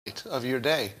of your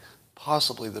day,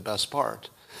 possibly the best part,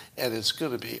 and it's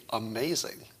going to be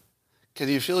amazing. Can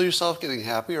you feel yourself getting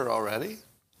happier already?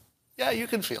 Yeah, you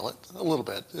can feel it a little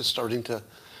bit. It's starting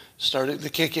to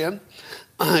kick in,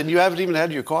 and you haven't even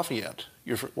had your coffee yet.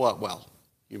 Well,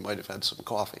 you might have had some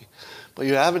coffee, but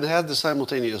you haven't had the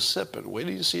simultaneous sip, and wait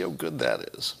till you see how good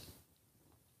that is.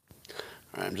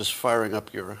 All right, I'm just firing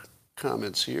up your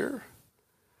comments here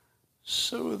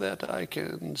so that I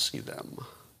can see them.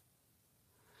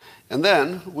 And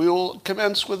then we will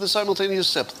commence with the simultaneous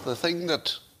sip, the thing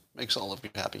that makes all of you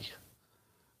happy.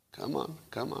 Come on,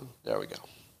 come on. There we go.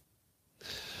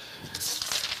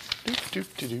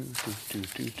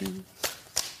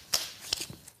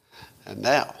 And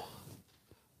now,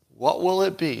 what will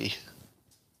it be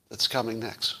that's coming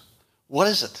next? What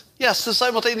is it? Yes, the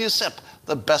simultaneous sip,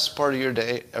 the best part of your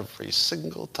day every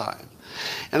single time.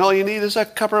 And all you need is a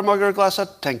cup or a mug or a glass, a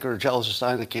tankard, chalice or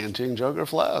stein, a canteen, jug or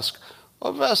flask,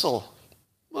 a vessel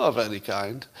of any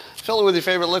kind. Fill it with your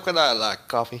favorite liquid. I like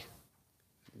coffee.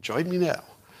 Join me now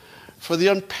for the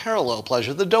unparalleled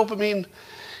pleasure, the dopamine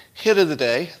hit of the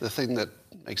day, the thing that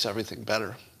makes everything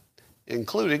better,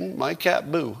 including my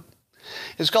cat Boo.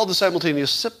 It's called the simultaneous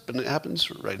sip, and it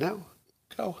happens right now.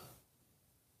 Go.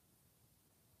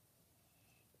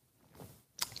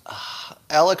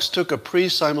 Alex took a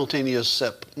pre-simultaneous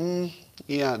sip.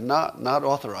 Yeah, not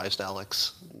authorized,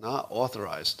 Alex. Not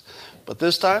authorized. But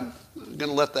this time, I'm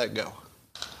going to let that go.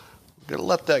 I'm going to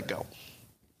let that go.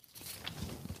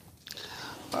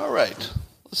 All right.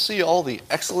 Let's see all the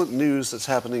excellent news that's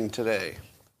happening today.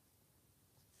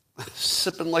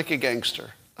 Sipping like a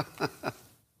gangster.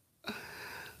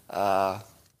 All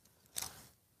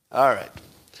right.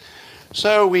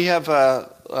 So we have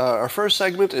our first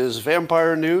segment is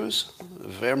Vampire News.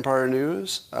 Vampire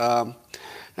News. An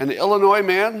Illinois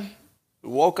man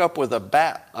woke up with a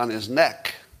bat on his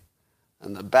neck,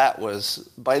 and the bat was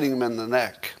biting him in the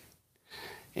neck.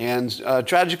 And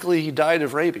tragically, he died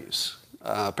of rabies.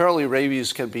 Apparently,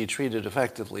 rabies can be treated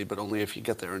effectively, but only if you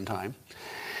get there in time.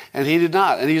 And he did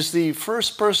not. And he's the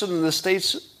first person in the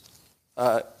state's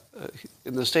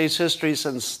history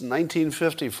since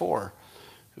 1954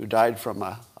 who died from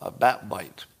a bat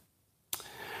bite.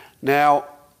 Now,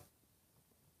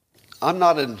 I'm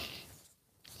not an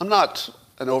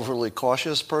overly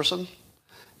cautious person,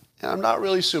 and I'm not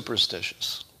really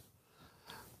superstitious.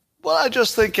 But I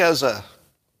just think as a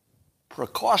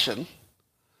precaution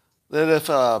that if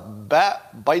a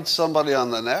bat bites somebody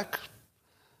on the neck,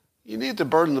 you need to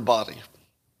burn the body.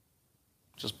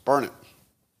 Just burn it.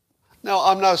 Now,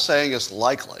 I'm not saying it's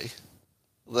likely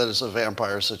that it's a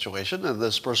vampire situation and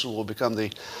this person will become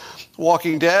the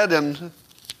Walking Dead and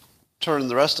turn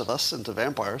the rest of us into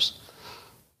vampires.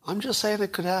 I'm just saying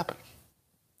it could happen.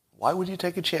 Why would you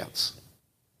take a chance?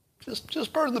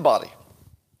 Just burn the body.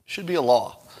 Should be a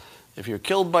law. If you're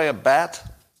killed by a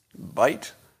bat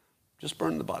bite, just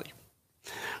burn the body.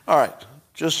 All right,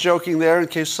 just joking there in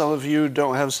case some of you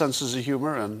don't have senses of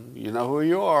humor, and you know who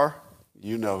you are.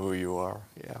 You know who you are,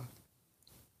 yeah.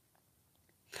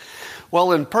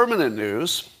 Well, in permanent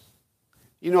news,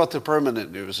 you know what the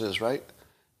permanent news is, right?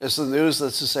 It's the news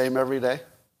that's the same every day.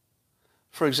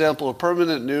 For example, a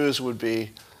permanent news would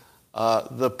be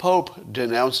the Pope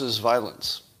denounces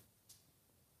violence.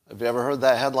 Have you ever heard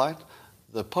that headline?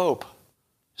 The Pope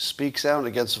speaks out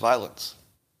against violence.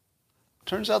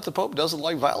 Turns out the Pope doesn't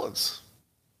like violence.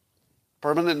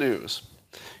 Permanent news.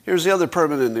 Here's the other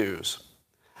permanent news.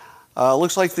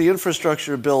 Looks like the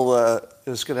infrastructure bill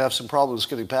is going to have some problems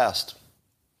getting passed.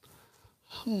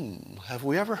 Have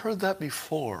we ever heard that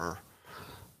before?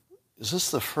 Is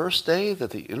this the first day that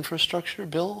the infrastructure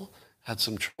bill had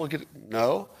some trouble getting...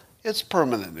 No, it's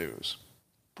permanent news.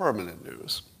 Permanent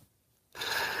news.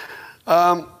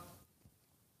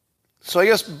 So I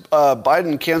guess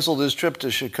Biden canceled his trip to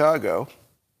Chicago,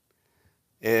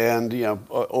 and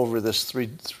over this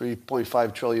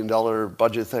 $3.5 trillion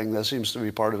budget thing, that seems to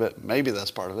be part of it. Maybe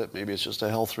that's part of it. Maybe it's just a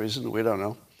health reason. We don't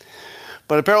know.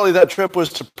 But apparently that trip was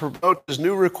to promote his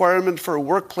new requirement for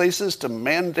workplaces to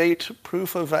mandate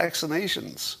proof of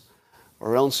vaccinations,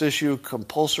 or else issue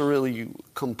compulsory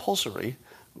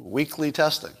weekly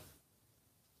testing.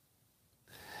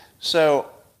 So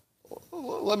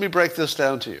let me break this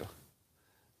down to you.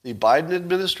 The Biden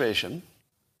administration,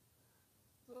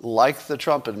 like the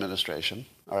Trump administration,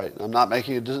 all right, I'm not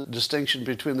making a distinction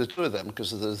between the two of them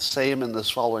because they're the same in this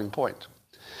following point,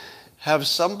 have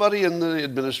somebody in the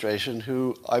administration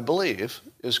who I believe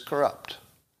is corrupt.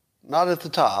 Not at the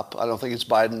top. I don't think it's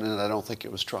Biden, and I don't think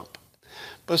it was Trump.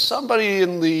 But somebody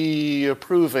in the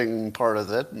approving part of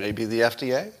it, maybe the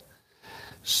FDA,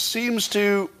 seems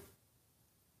to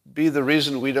be the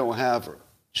reason we don't have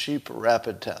cheap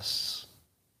rapid tests.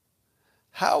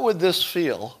 How would this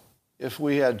feel if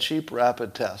we had cheap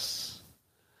rapid tests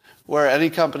where any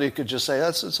company could just say,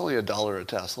 it's only $1 a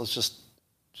test. Let's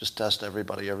just test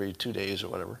everybody every 2 days or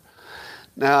whatever.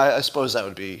 Now, I suppose that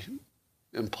would be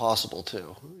impossible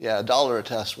too. Yeah, $1 a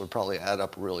test would probably add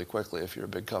up really quickly if you're a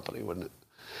big company, wouldn't it?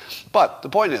 But the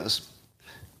point is,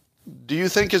 do you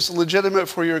think it's legitimate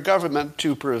for your government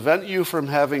to prevent you from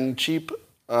having cheap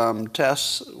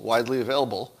tests widely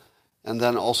available and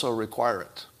then also require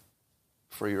it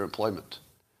for your employment?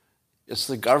 It's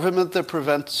the government that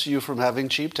prevents you from having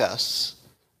cheap tests,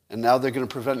 and now they're going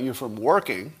to prevent you from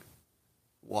working.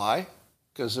 Why?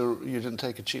 Because you didn't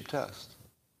take a cheap test.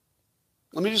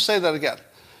 Let me just say that again.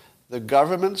 The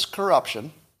government's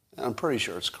corruption, and I'm pretty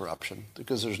sure it's corruption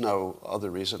because there's no other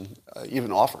reason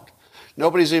even offered.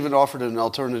 Nobody's even offered an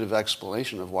alternative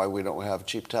explanation of why we don't have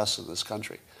cheap tests in this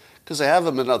country, because they have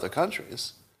them in other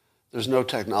countries. There's no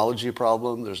technology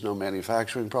problem. There's no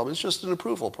manufacturing problem. It's just an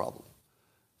approval problem,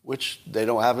 which they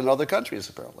don't have in other countries,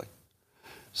 apparently.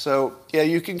 So, yeah,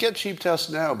 you can get cheap tests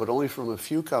now, but only from a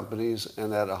few companies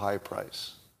and at a high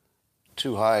price.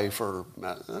 Too high for,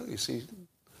 you see,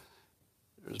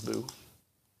 there's Boo.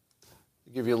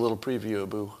 I'll give you a little preview of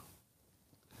Boo,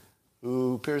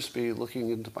 who appears to be looking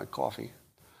into my coffee.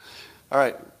 All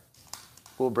right,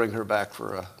 we'll bring her back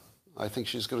I think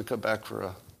she's going to come back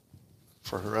for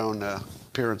her own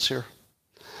appearance here.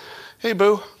 Hey,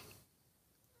 Boo.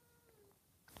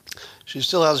 She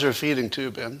still has her feeding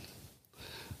tube in.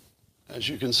 As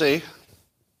you can see,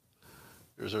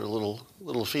 there's her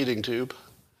little feeding tube.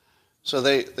 So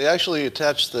they actually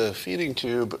attach the feeding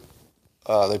tube,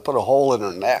 they put a hole in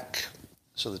her neck.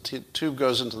 So the tube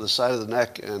goes into the side of the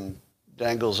neck and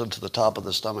dangles into the top of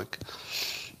the stomach.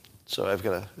 So I've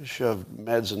got to shove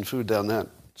meds and food down that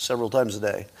several times a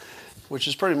day, which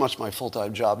is pretty much my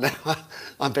full-time job now.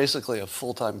 I'm basically a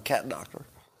full-time cat doctor.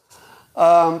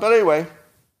 But anyway,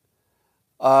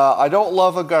 I don't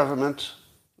love a government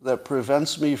that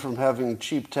prevents me from having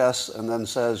cheap tests and then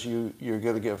says you're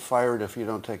going to get fired if you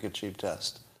don't take a cheap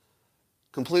test.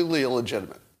 Completely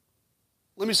illegitimate.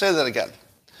 Let me say that again.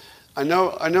 I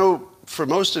know for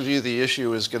most of you the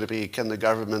issue is going to be, can the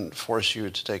government force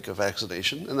you to take a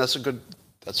vaccination? And that's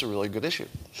a really good issue.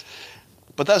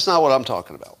 But that's not what I'm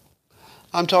talking about.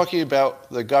 I'm talking about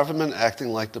the government acting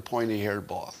like the pointy-haired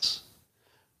boss.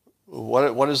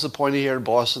 What does the pointy-haired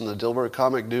boss in the Dilbert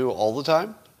comic do all the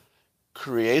time?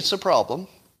 Creates a problem,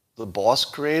 the boss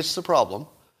creates the problem,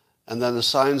 and then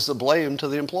assigns the blame to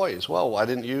the employees. Well, why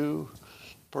didn't you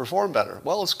perform better?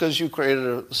 Well, it's because you created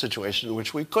a situation in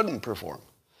which we couldn't perform.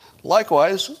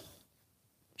 Likewise,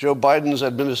 Joe Biden's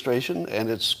administration and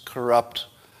its corrupt,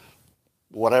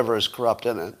 whatever is corrupt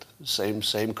in it,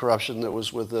 same corruption that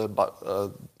was with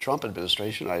the Trump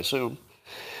administration, I assume.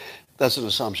 That's an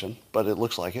assumption, but it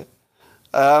looks like it.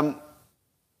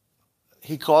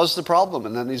 He caused the problem,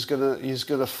 and then he's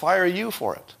gonna fire you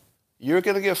for it. You're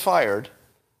gonna get fired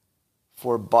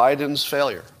for Biden's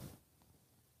failure.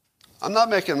 I'm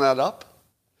not making that up.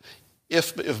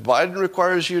 If Biden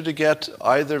requires you to get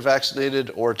either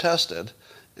vaccinated or tested,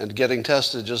 and getting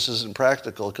tested just isn't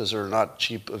practical because there are not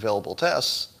cheap available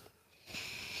tests,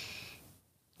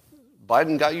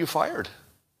 Biden got you fired.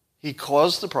 He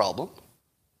caused the problem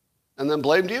and then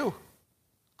blamed you.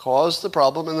 Caused the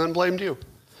problem and then blamed you.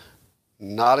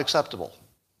 Not acceptable.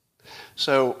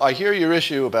 So I hear your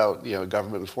issue about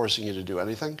government forcing you to do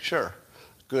anything. Sure,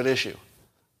 good issue.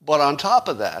 But on top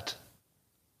of that,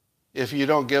 if you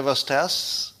don't give us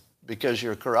tests because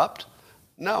you're corrupt,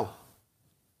 no.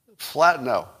 Flat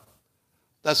no.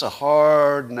 That's a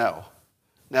hard no.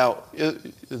 Now,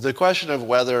 the question of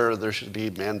whether there should be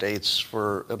mandates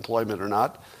for employment or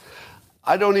not,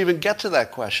 I don't even get to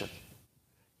that question.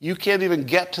 You can't even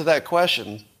get to that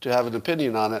question to have an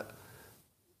opinion on it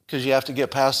because you have to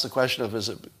get past the question of is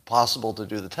it possible to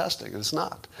do the testing? It's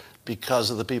not because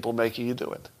of the people making you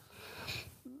do it.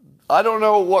 I don't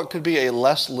know what could be a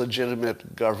less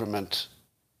legitimate government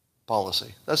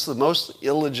policy. That's the most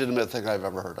illegitimate thing I've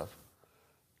ever heard of.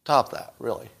 Top that,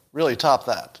 really. Really top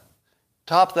that.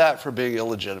 Top that for being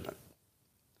illegitimate.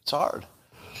 It's hard.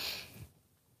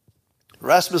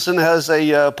 Rasmussen has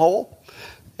a poll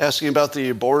asking about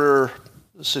the border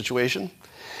situation.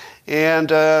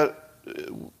 And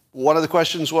one of the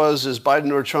questions was, is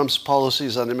Biden or Trump's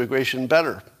policies on immigration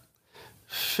better?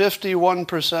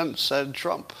 51% said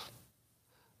Trump.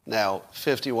 Now,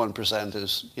 51%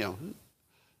 is,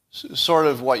 sort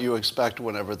of what you expect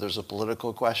whenever there's a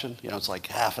political question. It's like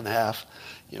half and half,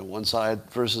 one side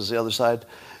versus the other side.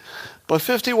 But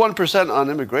 51% on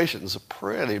immigration is a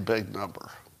pretty big number,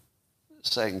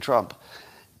 saying Trump.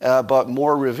 but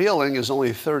more revealing is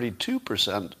only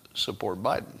 32% support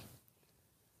Biden.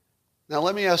 Now,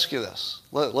 let me ask you this.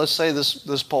 Let's say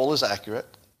this poll is accurate,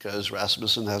 because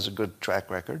Rasmussen has a good track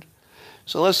record.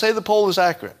 So let's say the poll is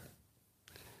accurate.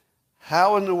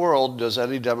 How in the world does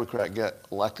any Democrat get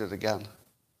elected again?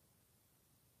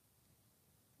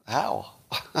 How?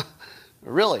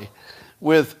 Really?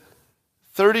 With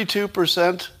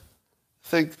 32%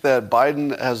 think that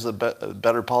Biden has the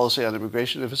better policy on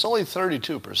immigration. If it's only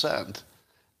 32%,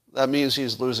 that means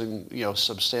he's losing,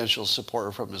 substantial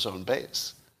support from his own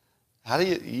base. How do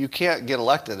you can't get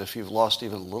elected if you've lost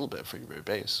even a little bit from your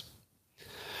base.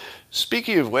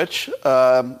 Speaking of which,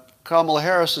 Kamala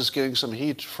Harris is getting some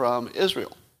heat from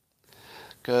Israel,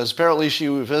 because apparently she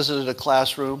visited a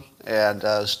classroom and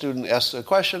a student asked a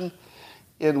question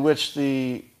in which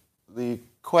the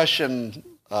question,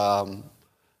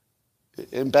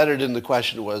 embedded in the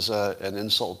question was an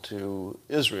insult to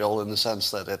Israel in the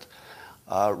sense that it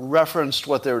referenced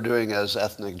what they were doing as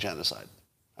ethnic genocide.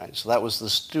 Right? So that was the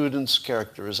student's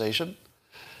characterization.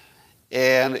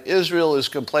 And Israel is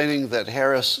complaining that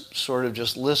Harris sort of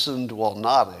just listened while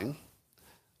nodding.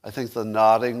 I think the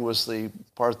nodding was the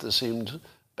part that seemed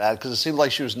bad, because it seemed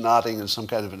like she was nodding in some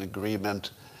kind of an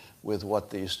agreement with what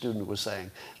the student was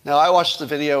saying. Now, I watched the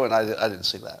video and I didn't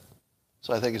see that.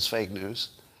 So I think it's fake news.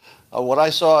 What I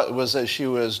saw was that she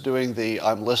was doing the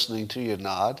 "I'm listening to you"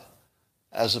 nod,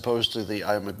 as opposed to the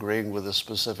 "I'm agreeing with a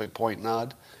specific point"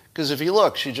 nod. Because if you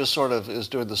look, she just sort of is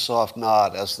doing the soft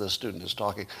nod as the student is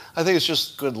talking. I think it's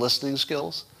just good listening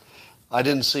skills. I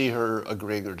didn't see her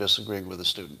agreeing or disagreeing with the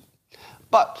student.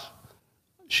 But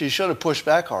she should have pushed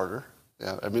back harder.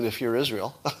 Yeah, I mean, if you're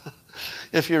Israel,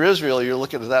 you're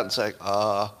looking at that and saying,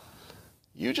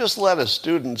 you just let a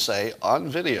student say on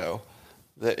video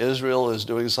that Israel is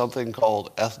doing something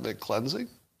called ethnic cleansing?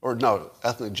 Or no,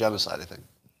 ethnic genocide, I think.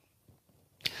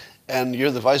 And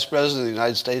you're the vice president of the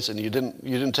United States, and you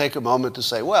didn't take a moment to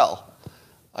say, well,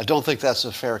 I don't think that's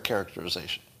a fair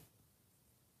characterization.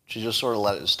 She just sort of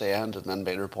let it stand and then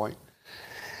made her point.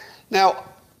 Now,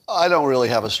 I don't really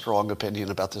have a strong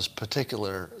opinion about this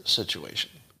particular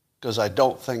situation, because I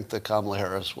don't think that Kamala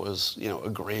Harris was,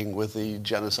 agreeing with the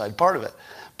genocide part of it.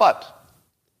 But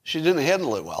she didn't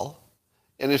handle it well.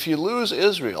 And if you lose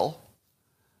Israel,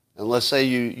 and let's say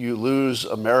you lose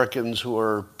Americans who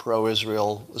are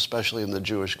pro-Israel, especially in the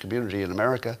Jewish community in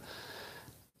America,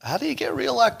 how do you get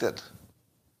reelected?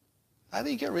 How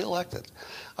do you get reelected?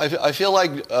 I feel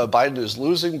like Biden is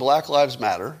losing Black Lives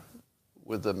Matter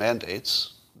with the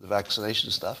mandates, the vaccination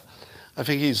stuff. I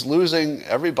think he's losing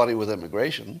everybody with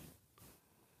immigration.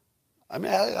 I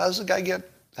mean, how does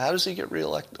he get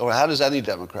reelected? Or how does any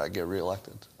Democrat get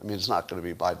reelected? I mean, it's not going to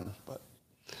be Biden, but.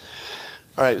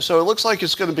 All right, so it looks like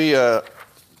it's going to be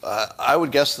I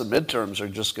would guess the midterms are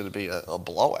just going to be a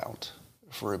blowout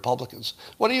for Republicans.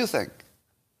 What do you think?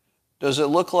 Does it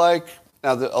look like,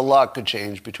 now a lot could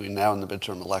change between now and the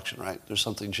midterm election, right? There's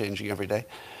something changing every day.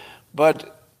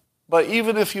 But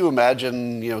even if you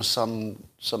imagine, some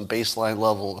baseline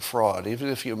level of fraud, even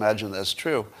if you imagine that's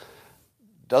true,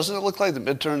 doesn't it look like the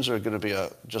midterms are going to be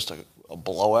just a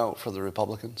blowout for the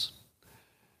Republicans?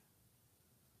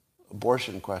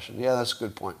 Abortion question. Yeah, that's a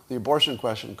good point. The abortion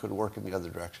question could work in the other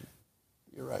direction.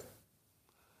 You're right.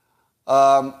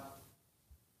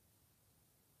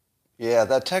 Yeah,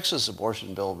 that Texas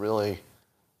abortion bill really,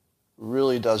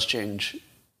 really does change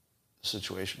the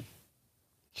situation.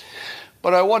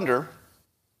 But I wonder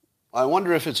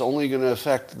if it's only going to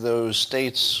affect those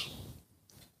states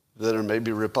that are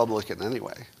maybe Republican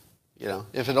anyway.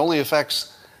 If it only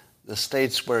affects the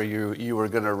states where you were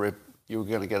going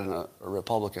to get a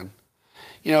Republican.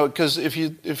 Because if you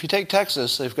take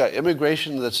Texas, they've got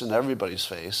immigration that's in everybody's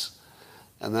face,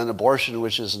 and then abortion,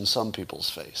 which is in some people's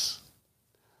face.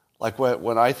 Like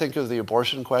when I think of the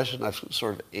abortion question, I've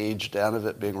sort of aged out of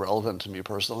it being relevant to me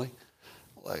personally.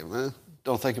 Like,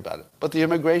 don't think about it. But the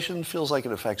immigration feels like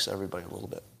it affects everybody a little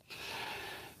bit.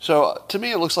 So to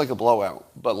me, it looks like a blowout,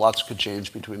 but lots could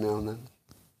change between now and then.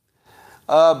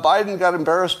 Biden got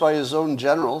embarrassed by his own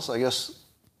generals, I guess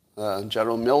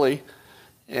General Milley,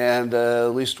 and at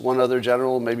least one other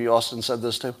general, maybe Austin said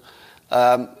this too,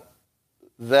 that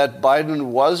Biden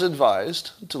was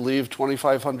advised to leave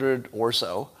 2,500 or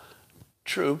so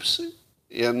troops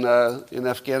in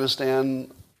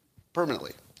Afghanistan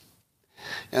permanently.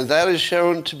 And that is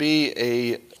shown to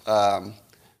be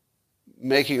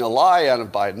making a lie out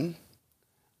of Biden,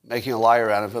 making a liar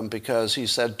out of him, because he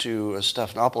said to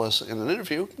Stephanopoulos in an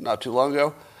interview not too long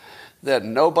ago that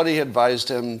nobody advised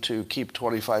him to keep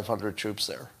 2,500 troops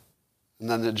there. And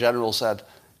then the general said,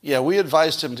 yeah, we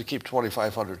advised him to keep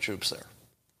 2,500 troops there.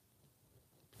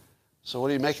 So what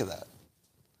do you make of that?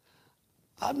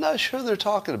 I'm not sure they're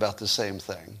talking about the same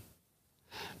thing.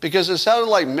 Because it sounded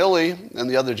like Milley and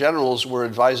the other generals were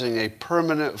advising a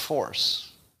permanent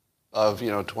force of,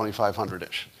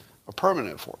 2,500-ish, a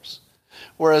permanent force.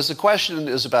 Whereas the question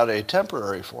is about a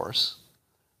temporary force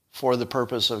for the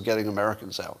purpose of getting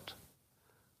Americans out.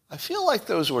 I feel like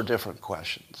those were different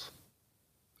questions.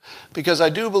 Because I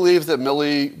do believe that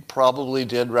Milley probably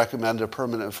did recommend a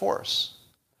permanent force.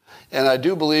 And I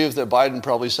do believe that Biden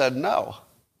probably said, no,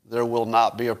 there will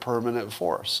not be a permanent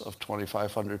force of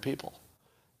 2,500 people.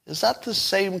 Is that the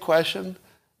same question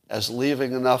as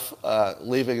leaving enough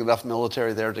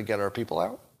military there to get our people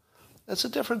out? That's a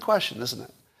different question, isn't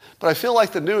it? But I feel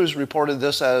like the news reported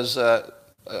this as, I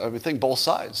think both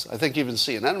sides. I think even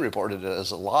CNN reported it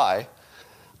as a lie.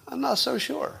 I'm not so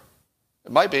sure.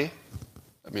 It might be.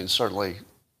 I mean, certainly,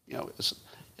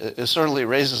 it certainly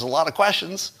raises a lot of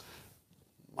questions.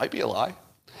 Might be a lie.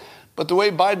 But the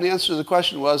way Biden answered the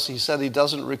question was, he said he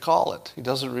doesn't recall it. He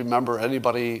doesn't remember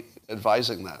anybody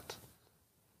advising that.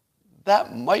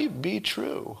 That might be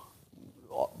true.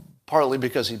 Partly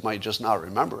because he might just not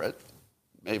remember it.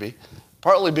 Maybe.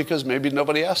 Partly because maybe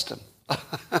nobody asked him.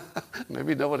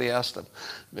 Maybe nobody asked him.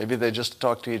 Maybe they just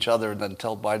talk to each other and then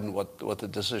tell Biden what the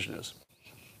decision is.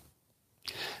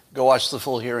 Go watch the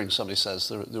full hearing, somebody says.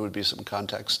 There would be some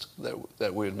context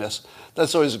that we would miss.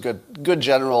 That's always a good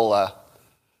general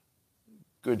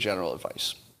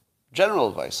advice. General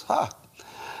advice,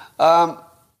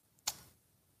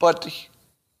 but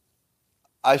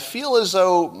I feel as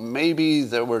though maybe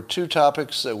there were two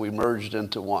topics that we merged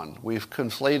into one. We've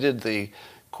conflated the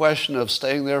question of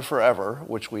staying there forever,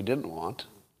 which we didn't want,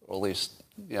 or at least,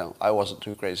 I wasn't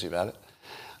too crazy about it,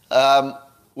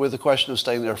 with the question of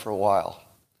staying there for a while.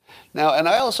 Now, and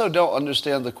I also don't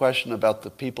understand the question about the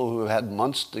people who had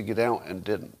months to get out and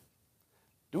didn't.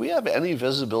 Do we have any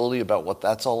visibility about what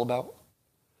that's all about?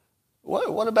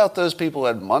 What about those people who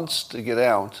had months to get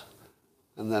out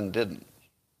and then didn't?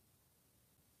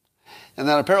 And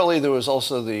then apparently there was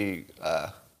also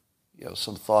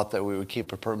some thought that we would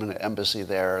keep a permanent embassy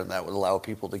there and that would allow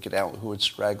people to get out who had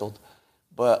straggled.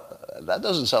 But that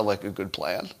doesn't sound like a good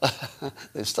plan.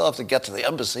 They still have to get to the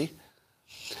embassy.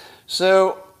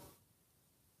 So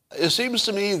it seems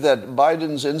to me that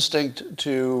Biden's instinct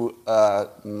to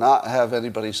not have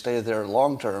anybody stay there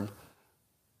long term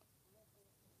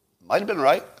might have been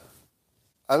right.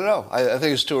 I don't know. I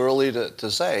think it's too early to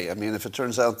say. I mean, if it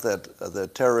turns out that the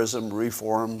terrorism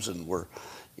reforms and we're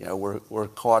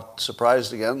caught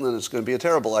surprised again, then it's going to be a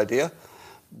terrible idea.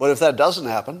 But if that doesn't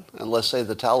happen, and let's say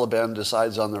the Taliban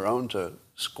decides on their own to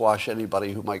squash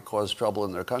anybody who might cause trouble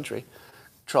in their country,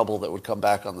 trouble that would come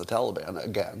back on the Taliban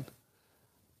again,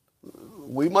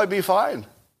 we might be fine.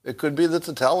 It could be that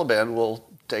the Taliban will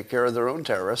take care of their own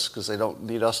terrorists because they don't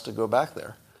need us to go back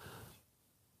there.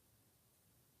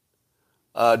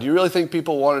 Do you really think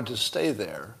people wanted to stay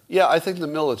there? Yeah, I think the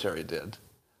military did.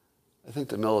 I think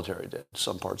the military did,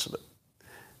 some parts of it.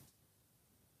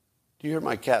 Do you hear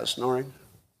my cat snoring?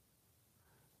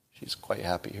 She's quite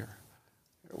happy here.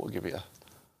 Here, we'll give you a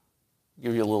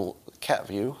little cat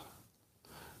view.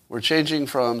 We're changing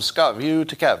from Scott view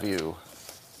to cat view.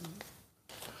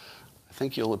 I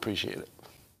think you'll appreciate it.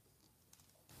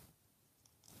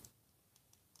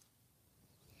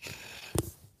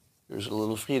 Here's a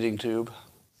little feeding tube.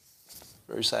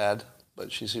 Very sad,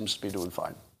 but she seems to be doing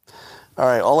fine. All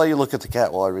right, I'll let you look at the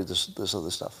cat while I read this other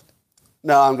stuff.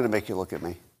 No, I'm going to make you look at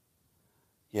me.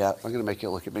 Yeah, I'm going to make you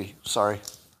look at me. Sorry.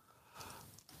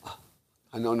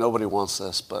 I know nobody wants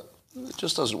this, but it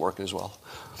just doesn't work as well.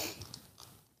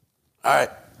 All right,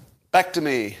 back to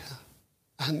me.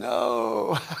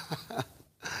 No.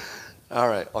 All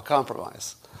right, I'll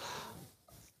compromise.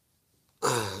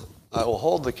 I will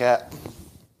hold the cat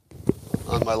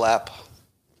on my lap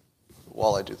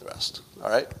while I do the rest. All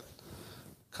right?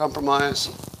 Compromise,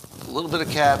 a little bit of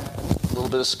cat, a little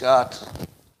bit of Scott,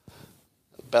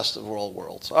 best of all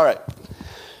worlds. All right.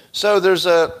 So there's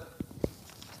a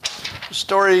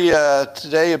story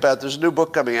today there's a new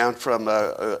book coming out from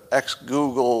an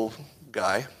ex-Google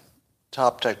guy,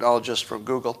 top technologist from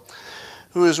Google,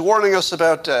 who is warning us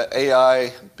about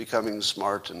AI becoming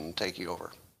smart and taking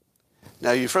over.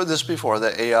 Now, you've heard this before,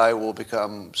 that AI will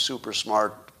become super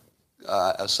smart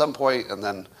at some point, and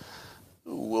then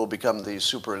will become the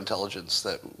super intelligence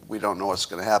that we don't know what's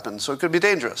going to happen. So it could be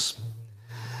dangerous.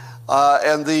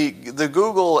 And the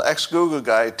Google, ex-Google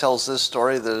guy tells this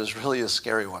story that is really a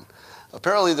scary one.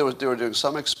 Apparently, they were doing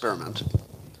some experiment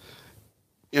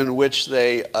in which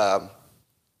they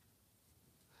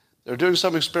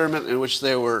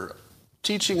were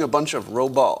teaching a bunch of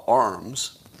robot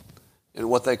arms in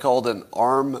what they called an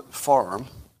ARM farm,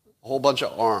 a whole bunch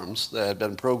of ARMs that had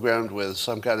been programmed with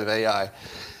some kind of AI.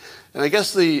 And I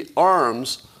guess the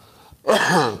ARMs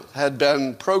had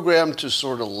been programmed to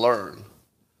sort of learn.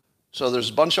 So there's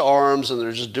a bunch of ARMs, and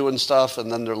they're just doing stuff,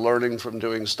 and then they're learning from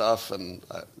doing stuff, and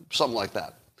something like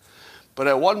that. But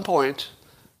at one point,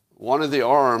 one of the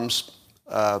ARMs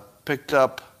picked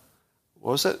up,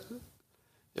 what was it?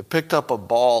 It picked up a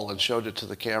ball and showed it to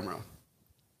the camera.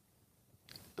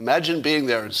 Imagine being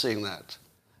there and seeing that.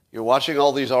 You're watching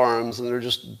all these ARMs, and they're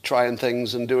just trying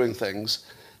things and doing things,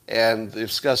 and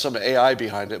it's got some AI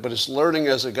behind it, but it's learning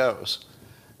as it goes.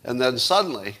 And then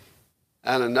suddenly,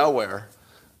 out of nowhere,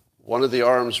 one of the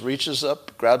ARMs reaches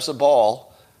up, grabs the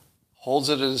ball, holds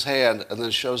it in his hand, and then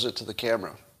shows it to the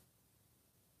camera.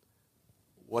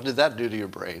 What did that do to your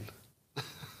brain?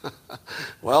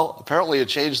 Well, apparently it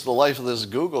changed the life of this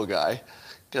Google guy,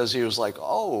 because he was like,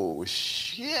 oh,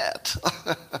 shit.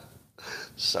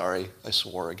 Sorry, I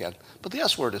swore again. But the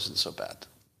S word isn't so bad.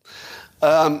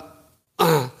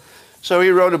 So he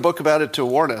wrote a book about it to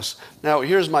warn us. Now,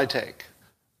 here's my take.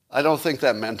 I don't think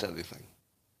that meant anything.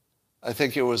 I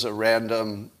think it was a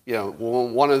random,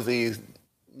 one of the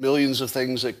millions of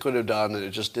things it could have done, and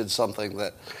it just did something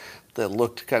that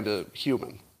looked kind of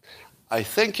human. I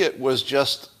think it was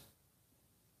just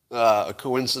a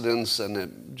coincidence, and it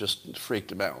just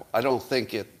freaked him out. I don't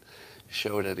think it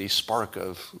showed any spark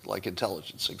of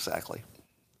intelligence exactly.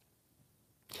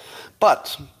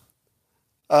 But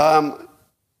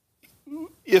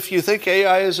if you think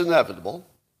AI is inevitable,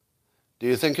 do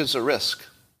you think it's a risk?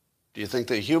 Do you think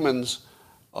that humans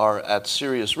are at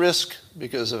serious risk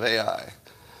because of AI?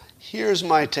 Here's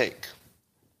my take.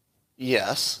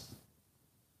 Yes.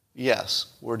 Yes,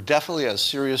 we're definitely at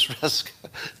serious risk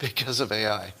because of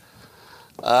AI.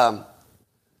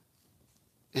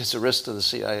 It's a risk to the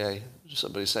CIA,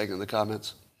 somebody's saying in the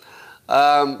comments.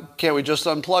 Can't we just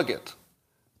unplug it?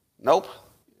 Nope.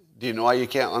 Do you know why you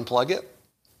can't unplug it?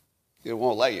 It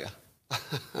won't let you.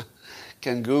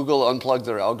 Can Google unplug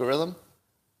their algorithm?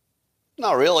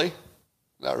 Not really.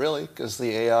 Not really, because the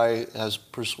AI has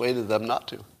persuaded them not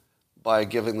to by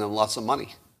giving them lots of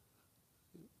money.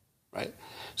 Right?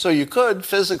 So you could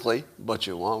physically, but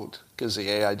you won't, because the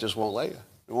AI just won't let you.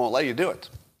 It won't let you do it.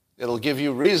 It'll give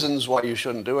you reasons why you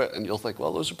shouldn't do it, and you'll think,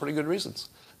 well, those are pretty good reasons.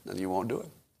 Then you won't do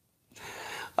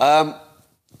it.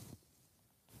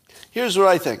 Here's what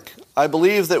I think. I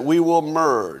believe that we will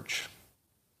merge.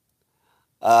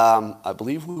 I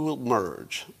believe we will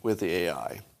merge with the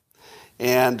AI.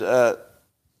 And there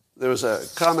was a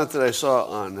comment that I saw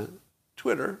on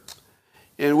Twitter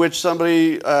in which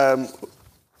somebody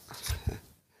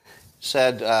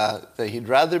said that he'd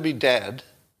rather be dead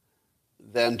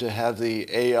than to have the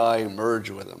AI merge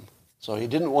with him. So he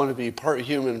didn't want to be part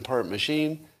human, part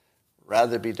machine,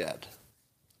 rather be dead.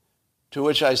 To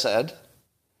which I said,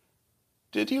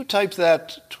 did you type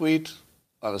that tweet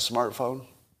on a smartphone?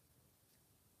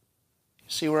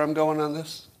 See where I'm going on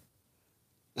this?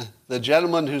 The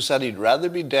gentleman who said he'd rather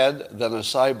be dead than a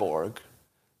cyborg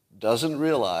doesn't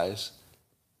realize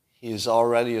he's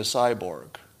already a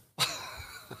cyborg.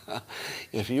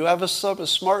 If you have a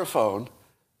smartphone,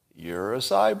 you're a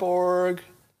cyborg.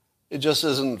 It just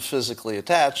isn't physically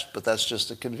attached, but that's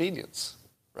just a convenience,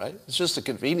 right? It's just a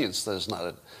convenience that is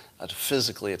not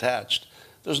physically attached.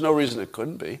 There's no reason it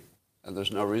couldn't be, and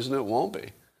there's no reason it won't be.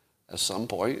 At some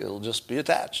point, it'll just be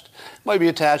attached. It might be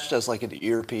attached as like an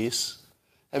earpiece.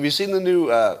 Have you seen the new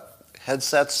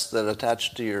headsets that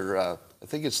attach to your, I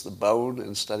think it's the bone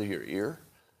instead of your ear?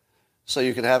 So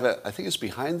you can have it, I think it's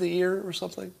behind the ear or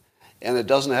something, and it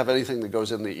doesn't have anything that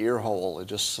goes in the ear hole. It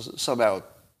just somehow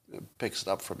picks it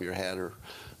up from your head or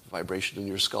vibration in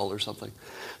your skull or something.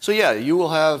 So yeah, you will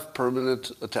have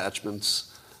permanent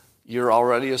attachments. You're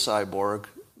already a cyborg.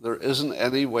 There isn't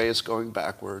any way it's going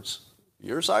backwards.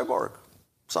 You're a cyborg.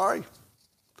 Sorry.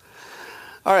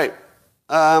 All right.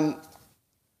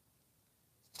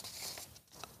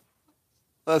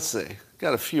 Let's see.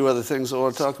 Got a few other things I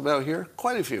want to talk about here.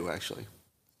 Quite a few, actually,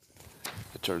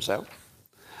 it turns out.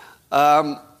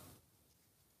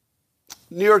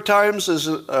 New York Times is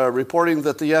reporting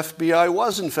that the FBI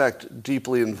was, in fact,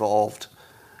 deeply involved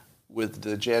with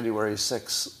the January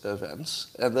 6th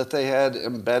events, and that they had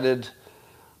embedded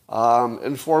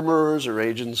informers or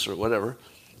agents or whatever.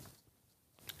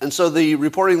 And so the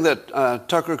reporting that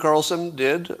Tucker Carlson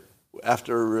did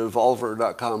after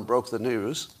Revolver.com broke the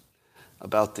news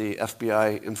about the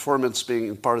FBI informants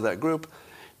being part of that group,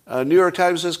 New York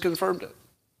Times has confirmed it.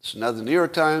 So now the New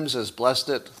York Times has blessed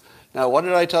it. Now, what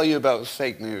did I tell you about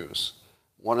fake news?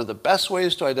 One of the best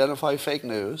ways to identify fake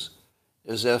news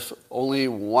is if only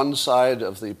one side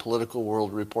of the political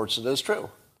world reports it as true.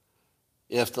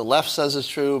 If the left says it's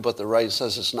true, but the right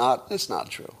says it's not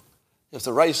true. If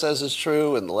the right says it's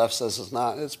true and the left says it's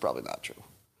not, it's probably not true,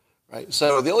 right?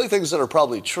 So the only things that are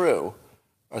probably true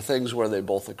are things where they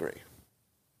both agree.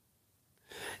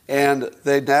 And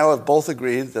they now have both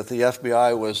agreed that the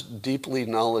FBI was deeply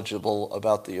knowledgeable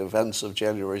about the events of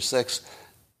January 6th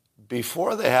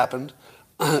before they happened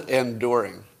and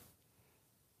during,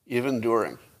 even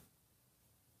during.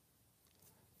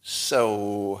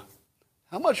 So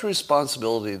how much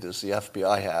responsibility does the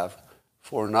FBI have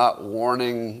for not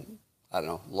warning,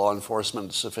 law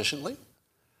enforcement sufficiently?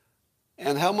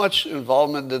 And how much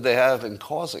involvement did they have in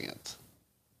causing it?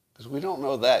 Because we don't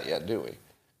know that yet, do we?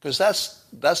 Because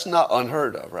that's not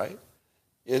unheard of, right?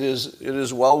 It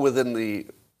is well within the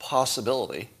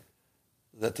possibility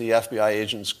that the FBI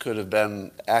agents could have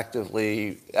been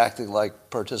actively acting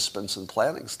like participants in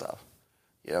planning stuff,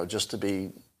 just to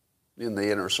be in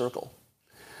the inner circle.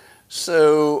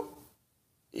 So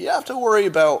you have to worry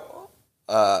about,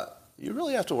 you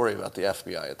really have to worry about the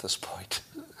FBI at this point.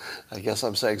 I guess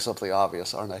I'm saying something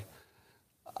obvious, aren't I?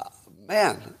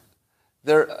 Man,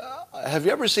 have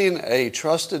you ever seen a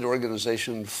trusted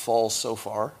organization fall so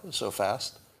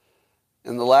fast?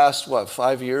 In the last,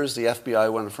 5 years, the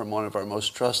FBI went from one of our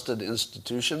most trusted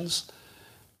institutions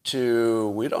to,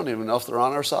 we don't even know if they're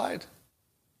on our side.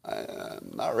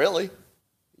 Not really.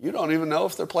 You don't even know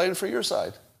if they're playing for your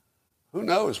side. Who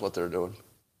knows what they're doing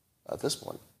at this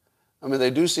point? I mean,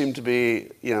 they do seem to be,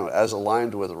 as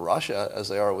aligned with Russia as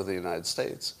they are with the United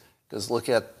States. Because look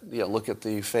at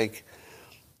the fake,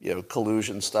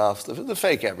 collusion stuff, the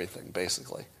fake everything,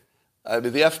 basically. I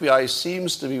mean, the FBI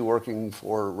seems to be working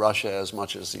for Russia as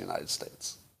much as the United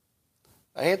States.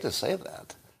 I hate to say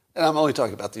that. And I'm only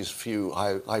talking about these few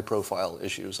high-profile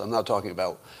issues. I'm not talking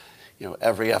about,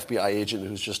 every FBI agent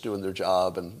who's just doing their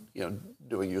job and,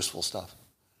 doing useful stuff.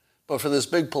 But for this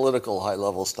big political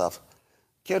high-level stuff,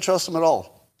 can't trust them at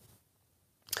all.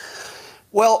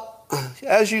 Well,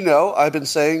 as you know, I've been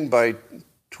saying by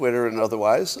Twitter and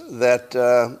otherwise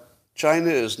that China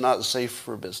is not safe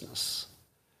for business.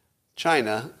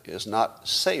 China is not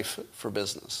safe for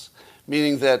business,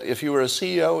 meaning that if you were a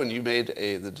CEO and you made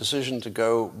the decision to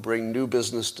go bring new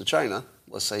business to China,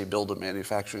 let's say build a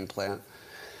manufacturing plant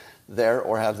there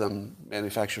or have them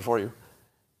manufacture for you,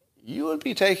 you would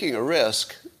be taking a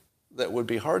risk that would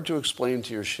be hard to explain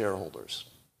to your shareholders.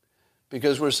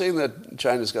 Because we're seeing that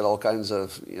China's got all kinds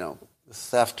of,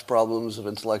 theft problems of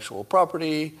intellectual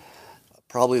property.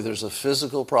 Probably there's a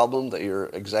physical problem that your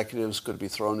executives could be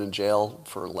thrown in jail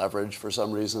for leverage for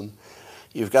some reason.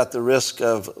 You've got the risk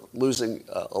of losing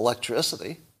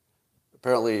electricity.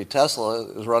 Apparently Tesla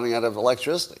is running out of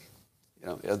electricity,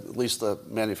 at least the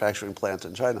manufacturing plant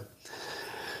in China.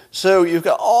 So you've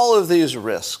got all of these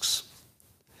risks.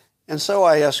 And so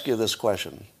I ask you this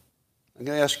question. I'm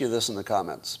going to ask you this in the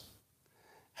comments.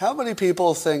 How many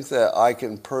people think that I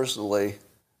can personally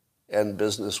end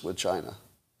business with China?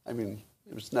 I mean,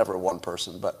 it's never one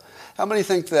person, but how many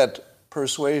think that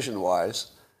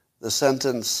persuasion-wise, the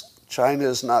sentence, China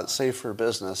is not safe for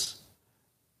business,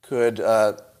 could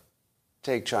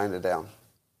take China down?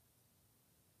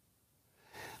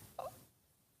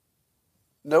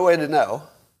 No way to know,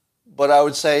 but I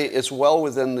would say it's well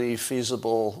within the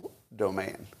feasible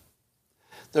domain.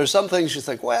 There's some things you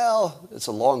think, well, it's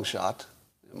a long shot.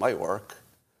 It might work.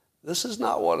 This is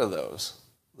not one of those.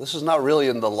 This is not really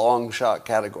in the long shot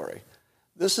category.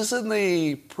 This is in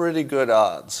the pretty good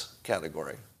odds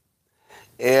category.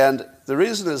 And the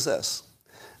reason is this.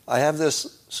 I have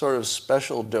this sort of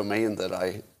special domain that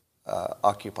I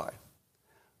occupy.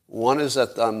 One is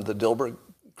that I'm the Dilbert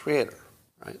creator,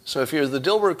 right? So if you're the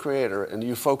Dilbert creator and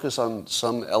you focus on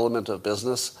some element of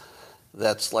business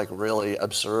that's like really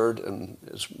absurd and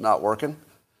is not working,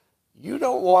 you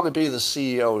don't want to be the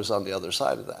CEOs on the other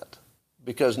side of that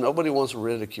because nobody wants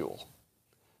ridicule.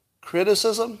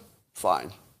 Criticism,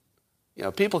 fine.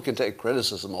 People can take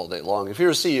criticism all day long. If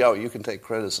you're a CEO, you can take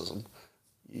criticism.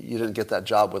 You didn't get that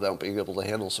job without being able to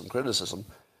handle some criticism,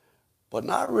 but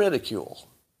not ridicule.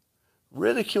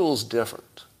 Ridicule is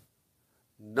different.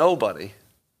 Nobody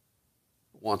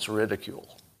wants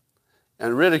ridicule.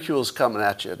 And ridicule is coming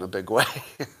at you in a big way.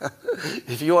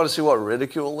 If you want to see what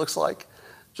ridicule looks like,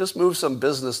 just move some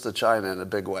business to China in a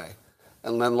big way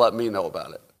and then let me know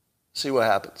about it. See what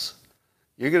happens.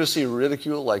 You're going to see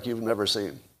ridicule like you've never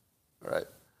seen, right?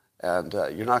 And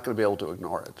you're not going to be able to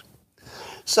ignore it.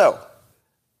 So,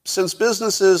 since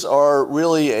businesses are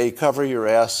really a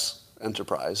cover-your-ass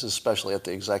enterprise, especially at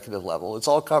the executive level, it's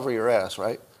all cover your ass,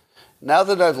 right? Now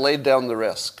that I've laid down the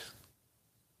risk,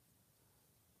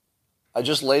 I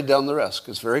just laid down the risk.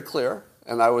 It's very clear,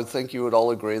 and I would think you would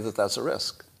all agree that that's a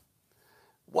risk.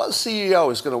 What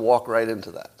CEO is going to walk right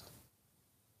into that?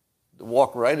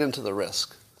 Walk right into the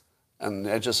risk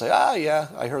and just say, yeah,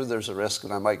 I heard there's a risk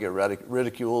and I might get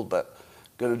ridiculed, but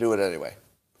I'm going to do it anyway.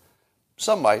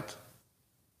 Some might.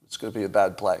 It's going to be a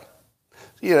bad play.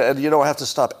 Yeah, and you don't have to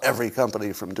stop every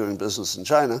company from doing business in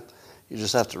China. You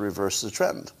just have to reverse the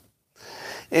trend.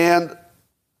 And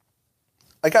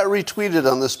I got retweeted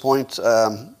on this point,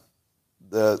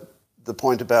 the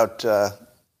point about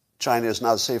China is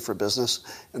not safe for business.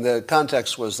 And the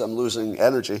context was them losing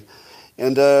energy.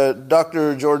 And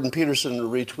Dr. Jordan Peterson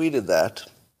retweeted that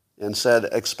and said,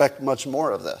 expect much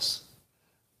more of this.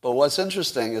 But what's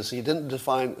interesting is he didn't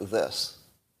define this.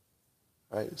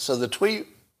 Right? So the tweet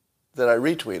that I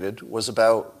retweeted was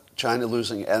about China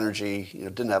losing energy,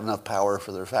 didn't have enough power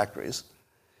for their factories.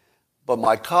 But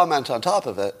my comment on top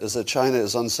of it is that China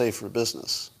is unsafe for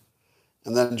business.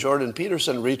 And then Jordan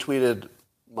Peterson retweeted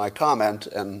my comment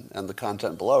and the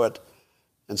content below it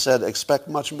and said, expect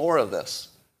much more of this.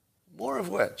 More of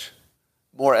which?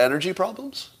 More energy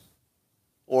problems?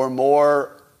 Or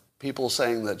more people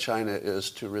saying that China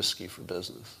is too risky for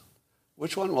business?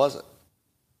 Which one was it?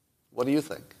 What do you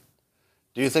think?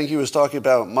 Do you think he was talking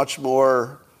about much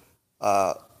more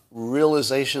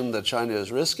realization that China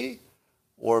is risky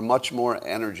or much more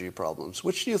energy problems?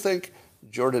 Which do you think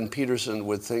Jordan Peterson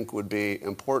would think would be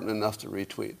important enough to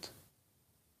retweet?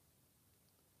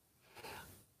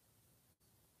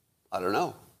 I don't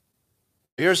know.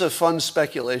 Here's a fun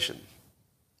speculation.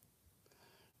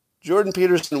 Jordan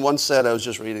Peterson once said, I was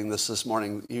just reading this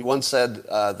morning, he once said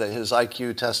that his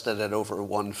IQ tested at over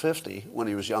 150 when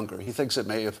he was younger. He thinks it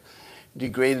may have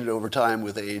degraded over time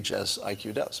with age as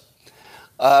IQ does.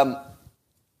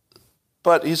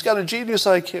 But he's got a genius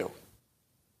IQ,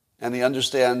 and he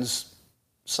understands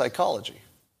psychology,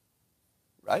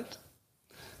 right?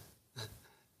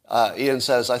 Ian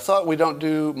says, I thought we don't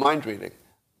do mind reading.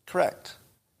 Correct.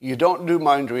 You don't do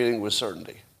mind reading with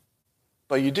certainty.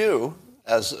 But you do,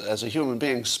 as a human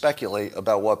being, speculate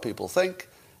about what people think,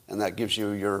 and that gives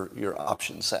you your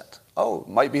option set. Oh,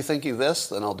 might be thinking this,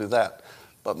 then I'll do that.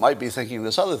 But might be thinking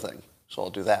this other thing, so I'll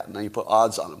do that. And then you put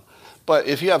odds on them. But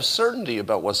if you have certainty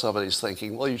about what somebody's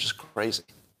thinking, well, you're just crazy.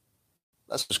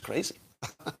 That's just crazy.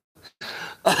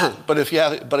 But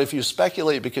if you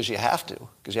speculate because you have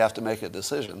to make a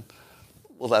decision,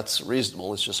 well, that's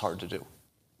reasonable. It's just hard to do.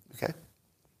 Okay?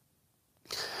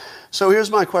 So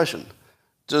here's my question.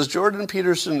 Does Jordan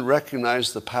Peterson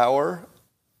recognize the power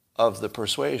of the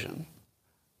persuasion,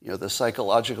 the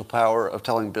psychological power of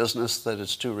telling business that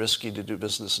it's too risky to do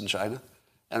business in China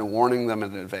and warning them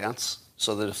in advance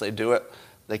so that if they do it,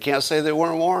 they can't say they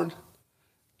weren't warned.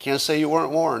 Can't say you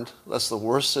weren't warned. That's the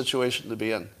worst situation to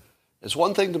be in. It's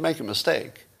one thing to make a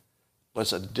mistake, but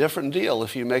it's a different deal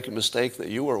if you make a mistake that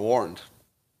you were warned.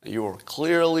 You were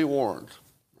clearly warned,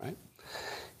 right?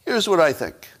 Here's what I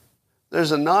think.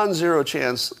 There's a non-zero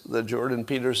chance that Jordan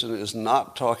Peterson is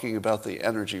not talking about the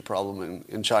energy problem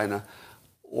in China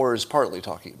or is partly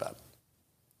talking about it.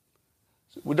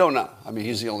 We don't know. I mean,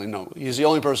 he's the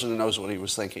only person who knows what he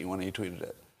was thinking when he tweeted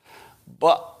it.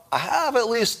 But I have at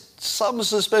least some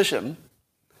suspicion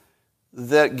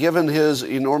that given his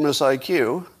enormous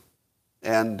IQ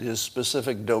and his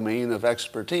specific domain of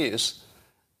expertise,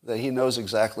 that he knows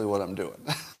exactly what I'm doing.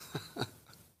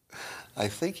 I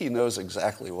think he knows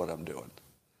exactly what I'm doing.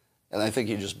 And I think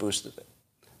he just boosted it.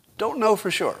 Don't know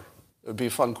for sure. It would be a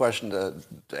fun question to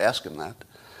ask him that.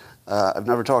 I've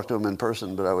never talked to him in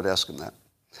person, but I would ask him that.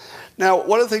 Now,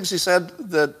 one of the things he said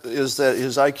is that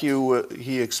his IQ,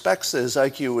 he expects that his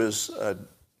IQ is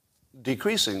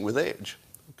decreasing with age,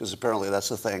 because apparently that's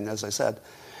the thing, as I said.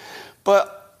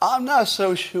 But I'm not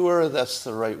so sure that's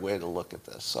the right way to look at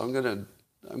this. So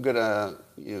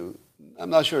I'm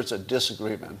not sure it's a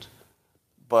disagreement,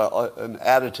 but an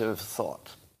additive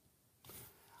thought.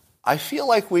 I feel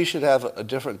like we should have a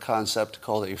different concept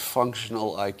called a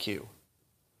functional IQ.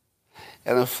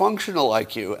 And a functional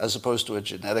IQ, as opposed to a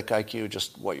genetic IQ,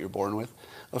 just what you're born with,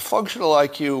 a functional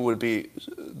IQ would be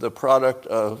the product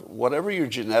of whatever your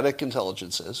genetic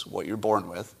intelligence is, what you're born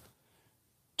with,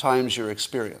 times your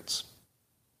experience.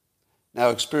 Now,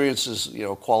 experience is,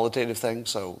 a qualitative thing,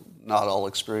 so not all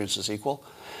experience is equal.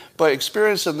 But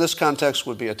experience in this context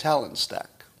would be a talent stack,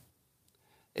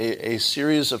 a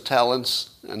series of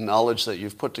talents and knowledge that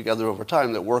you've put together over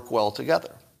time that work well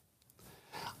together.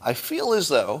 I feel as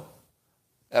though,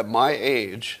 at my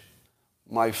age,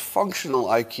 my functional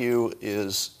IQ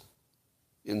is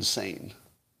insane,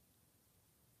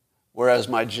 whereas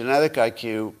my genetic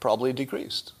IQ probably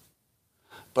decreased.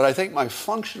 But I think my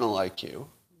functional IQ,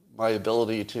 my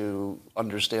ability to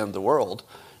understand the world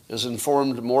is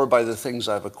informed more by the things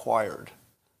I've acquired,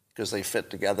 because they fit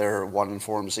together. One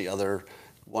informs the other.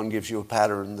 One gives you a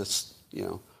pattern that's,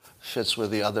 fits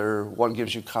with the other. One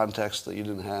gives you context that you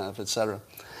didn't have, etc.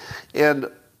 And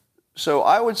so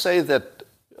I would say that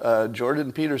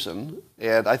Jordan Peterson,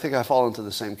 and I think I fall into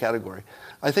the same category,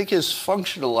 I think his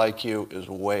functional IQ is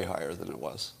way higher than it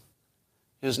was.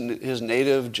 His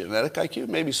native genetic IQ,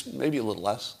 maybe a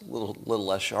little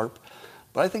less sharp,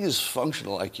 but I think his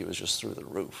functional IQ is just through the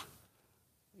roof.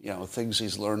 Things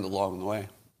he's learned along the way.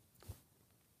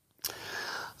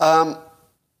 All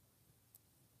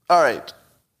right,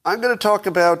 I'm going to talk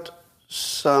about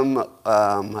some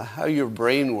how your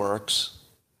brain works,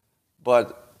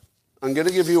 but I'm going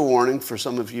to give you a warning for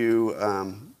some of you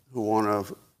who want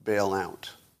to bail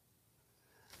out.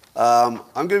 I'm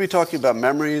going to be talking about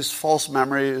memories, false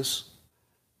memories,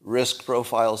 risk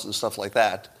profiles, and stuff like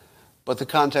that, but the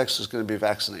context is going to be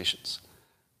vaccinations.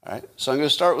 All right, so I'm going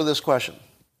to start with this question.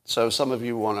 So some of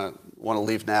you want to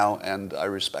leave now, and I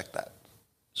respect that.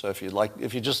 So if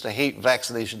you just hate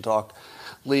vaccination talk,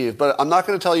 leave. But I'm not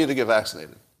going to tell you to get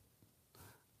vaccinated.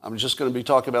 I'm just going to be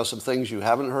talking about some things you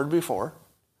haven't heard before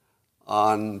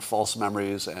on false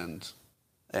memories and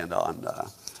on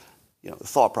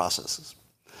thought processes.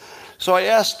 So I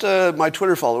asked my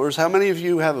Twitter followers, how many of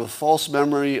you have a false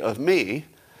memory of me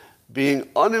being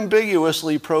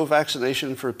unambiguously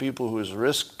pro-vaccination for people whose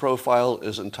risk profile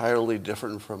is entirely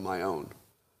different from my own?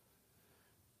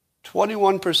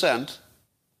 21%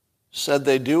 said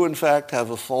they do, in fact,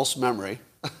 have a false memory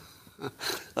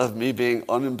of me being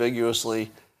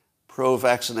unambiguously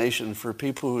pro-vaccination for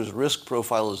people whose risk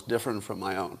profile is different from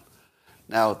my own.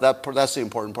 Now, that's the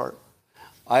important part.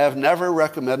 I have never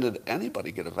recommended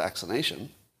anybody get a vaccination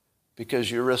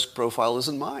because your risk profile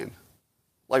isn't mine.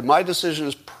 Like, my decision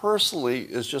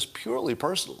is just purely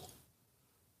personal.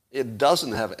 It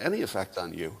doesn't have any effect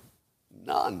on you.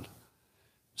 None.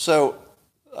 So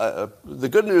the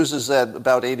good news is that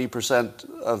about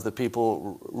 80% of the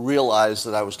people realized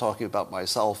that I was talking about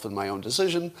myself and my own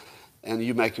decision, and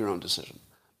you make your own decision.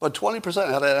 But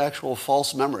 20% had an actual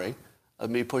false memory of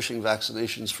me pushing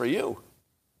vaccinations for you.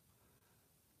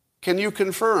 Can you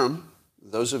confirm,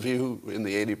 those of you in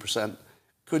the 80%,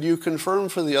 could you confirm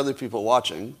for the other people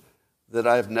watching that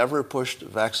I've never pushed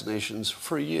vaccinations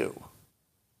for you?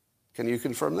 Can you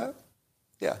confirm that?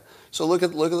 Yeah. So look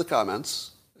at the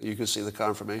comments. You can see the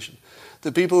confirmation.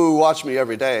 The people who watch me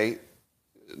every day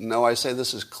know I say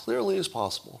this as clearly as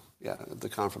possible. Yeah, the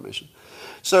confirmation.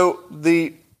 So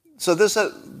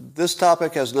this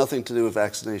topic has nothing to do with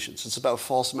vaccinations. It's about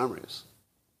false memories.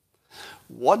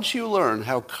 Once you learn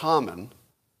how common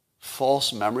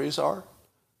false memories are,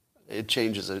 it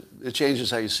changes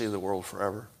how you see the world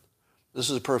forever. This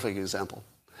is a perfect example.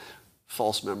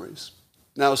 False memories.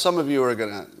 Now, some of you are going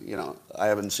to, I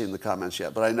haven't seen the comments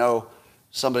yet, but I know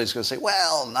somebody's going to say,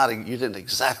 well, you didn't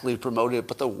exactly promote it,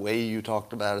 but the way you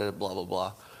talked about it, blah, blah,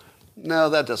 blah. No,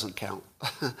 that doesn't count.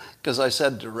 Because I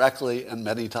said directly and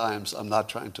many times, I'm not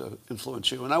trying to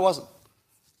influence you, and I wasn't.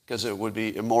 Because it would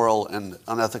be immoral and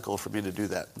unethical for me to do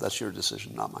that. That's your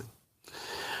decision, not mine.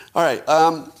 All right.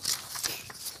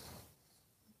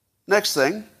 Next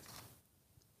thing.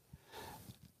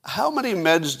 How many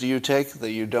meds do you take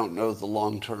that you don't know the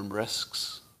long-term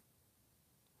risks?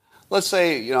 Let's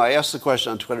say, I asked the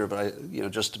question on Twitter, but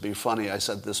just to be funny, I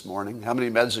said this morning. How many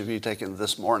meds have you taken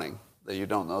this morning that you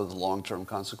don't know the long-term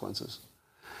consequences?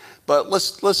 But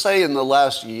let's say in the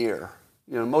last year,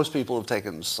 most people have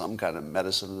taken some kind of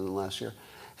medicine in the last year.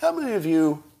 How many of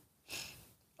you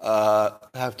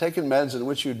have taken meds in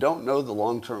which you don't know the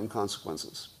long-term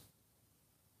consequences?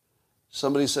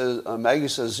 Somebody says, Maggie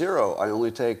says 0. I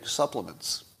only take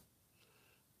supplements.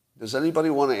 Does anybody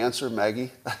want to answer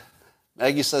Maggie?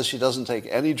 Maggie says she doesn't take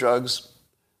any drugs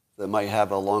that might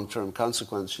have a long-term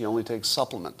consequence. She only takes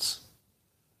supplements.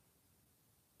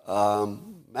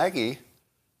 Maggie,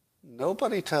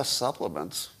 nobody tests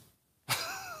supplements.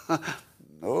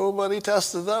 Nobody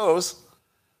tested those,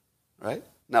 right?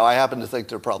 Now, I happen to think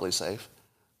they're probably safe.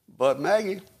 But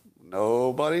Maggie,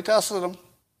 nobody tested them.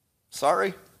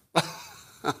 Sorry.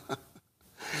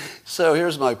 So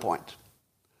here's my point.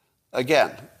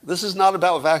 Again, this is not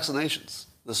about vaccinations.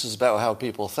 This is about how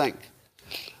people think.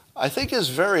 I think it's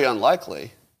very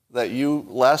unlikely that you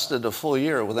lasted a full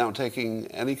year without taking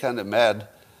any kind of med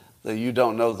that you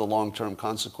don't know the long-term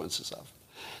consequences of.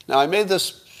 Now, I made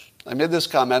this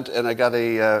comment, and I got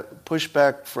a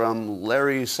pushback from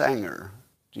Larry Sanger.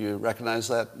 Do you recognize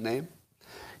that name?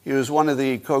 He was one of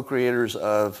the co-creators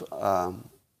of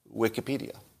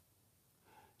Wikipedia.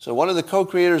 So one of the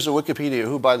co-creators of Wikipedia,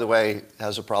 who, by the way,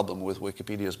 has a problem with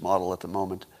Wikipedia's model at the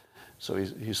moment, so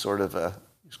he's sort of a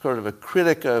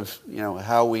critic of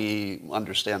how we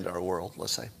understand our world,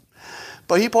 let's say.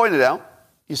 But he pointed out,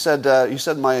 he said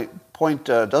my point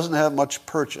doesn't have much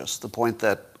purchase. The point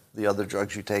that the other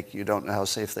drugs you take, you don't know how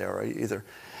safe they are either.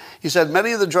 He said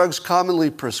many of the drugs commonly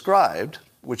prescribed,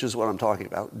 which is what I'm talking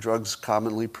about, drugs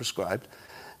commonly prescribed,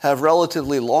 have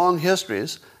relatively long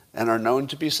histories and are known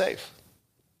to be safe,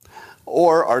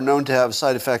 or are known to have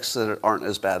side effects that aren't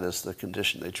as bad as the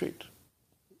condition they treat.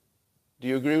 Do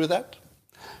you agree with that?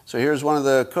 So here's one of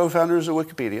the co-founders of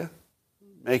Wikipedia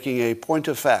making a point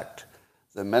of fact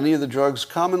that many of the drugs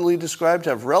commonly described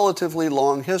have relatively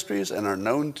long histories and are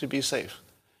known to be safe.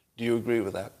 Do you agree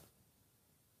with that?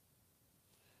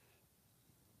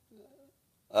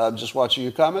 I'm just watching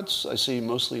your comments. I see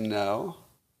mostly no.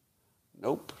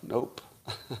 Nope.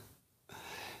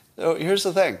 So here's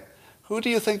the thing. Who do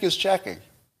you think is checking?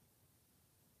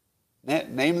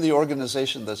 Name the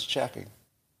organization that's checking.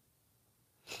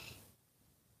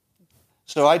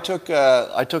 So I took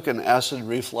an acid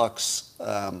reflux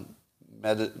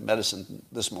medicine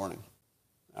this morning.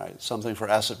 All right, something for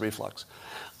acid reflux.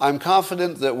 I'm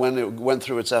confident that when it went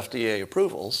through its FDA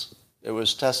approvals, it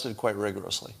was tested quite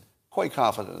rigorously. Quite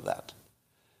confident of that.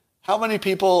 How many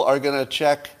people are going to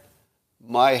check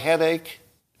my headache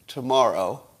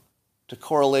tomorrow to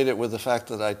correlate it with the fact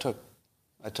that I took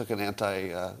an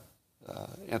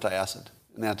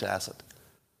antacid?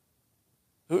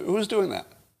 Who's doing that?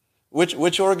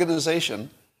 Which organization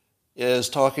is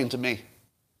talking to me?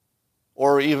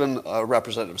 Or even a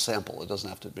representative sample. It doesn't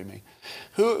have to be me.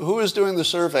 Who is doing the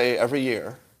survey every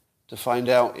year to find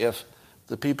out if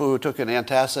the people who took an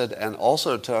antacid and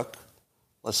also took,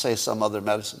 let's say, some other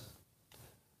medicine,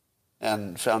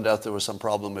 and found out there was some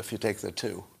problem if you take the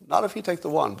two? Not if you take the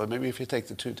one, but maybe if you take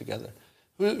the two together.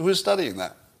 Who's studying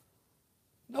that?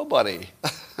 Nobody.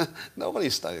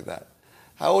 Nobody's studying that.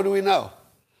 How do we know?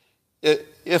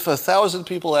 If 1,000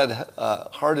 people had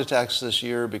heart attacks this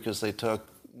year because they took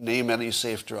name any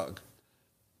safe drug,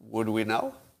 would we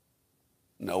know?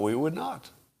 No, we would not.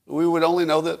 We would only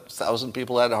know that 1,000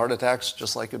 people had heart attacks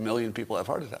just like 1 million people have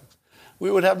heart attacks.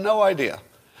 We would have no idea.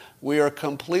 We are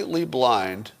completely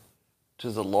blind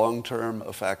to the long-term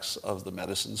effects of the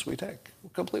medicines we take. We're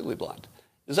completely blind.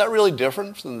 Is that really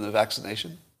different than the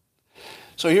vaccination?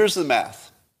 So here's the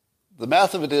math. The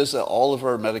math of it is that all of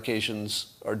our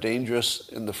medications are dangerous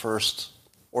in the first,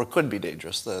 or could be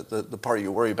dangerous. The part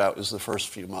you worry about is the first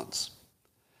few months.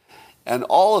 And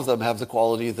all of them have the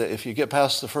quality that if you get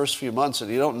past the first few months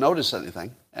and you don't notice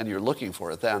anything, and you're looking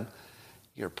for it then,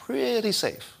 you're pretty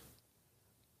safe.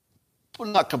 But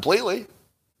not completely,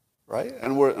 right?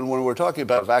 And when we're talking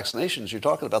about vaccinations, you're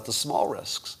talking about the small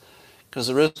risks, because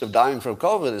the risk of dying from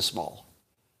COVID is small.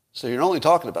 So you're only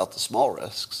talking about the small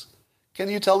risks. Can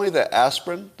you tell me that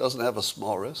aspirin doesn't have a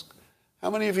small risk? How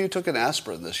many of you took an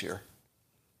aspirin this year?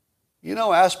 You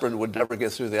know aspirin would never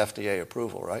get through the FDA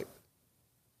approval, right?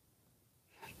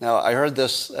 Now, I heard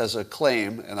this as a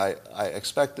claim, and I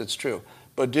expect it's true.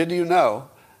 But did you know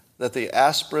that the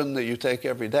aspirin that you take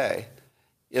every day,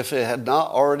 if it had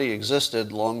not already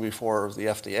existed long before the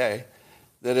FDA,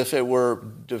 that if it were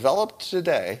developed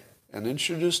today and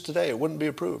introduced today, it wouldn't be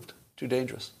approved? Too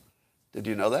dangerous. Did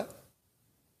you know that?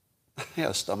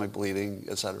 Yeah, stomach bleeding,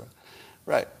 etc.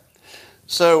 Right.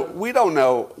 So we don't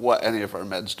know what any of our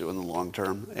meds do in the long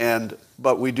term,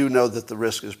 but we do know that the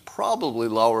risk is probably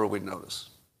lower we notice.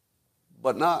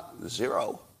 But not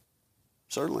zero,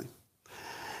 certainly.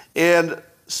 And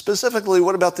specifically,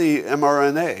 what about the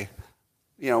mRNA?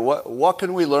 What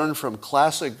can we learn from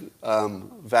classic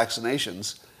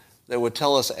vaccinations that would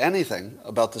tell us anything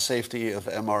about the safety of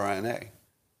mRNA?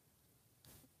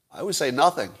 I would say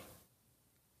nothing.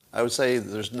 I would say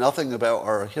there's nothing about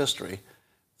our history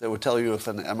that would tell you if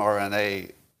an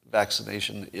mRNA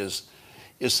vaccination is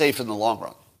safe in the long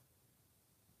run.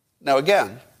 Now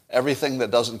again, everything that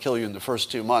doesn't kill you in the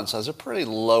first 2 months has a pretty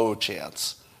low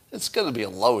chance. It's going to be a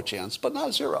low chance, but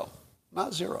not zero.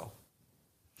 Not zero.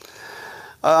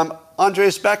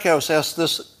 Andreas Backhaus asked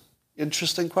this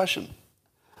interesting question.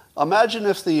 Imagine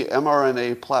if the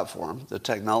mRNA platform, the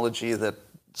technology that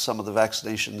some of the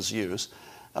vaccinations use,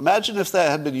 imagine if that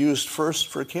had been used first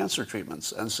for cancer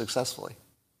treatments and successfully,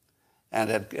 and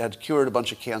had cured a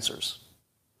bunch of cancers.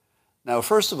 Now,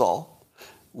 first of all,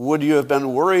 would you have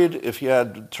been worried if you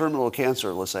had terminal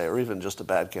cancer, let's say, or even just a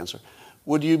bad cancer?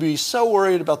 Would you be so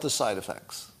worried about the side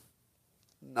effects?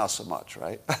 Not so much,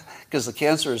 right? Because the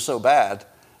cancer is so bad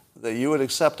that you would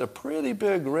accept a pretty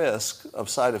big risk of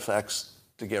side effects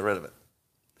to get rid of it.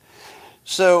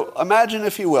 So imagine,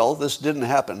 if you will, this didn't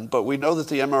happen, but we know that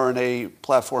the mRNA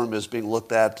platform is being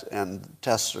looked at and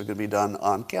tests are going to be done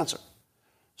on cancer.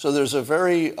 So there's a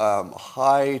very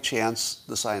high chance,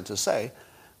 the scientists say,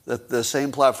 that the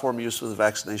same platform used for the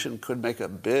vaccination could make a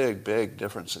big, big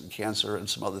difference in cancer and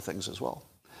some other things as well.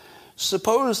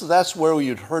 Suppose that's where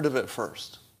you'd heard of it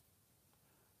first.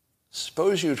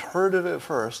 Suppose you'd heard of it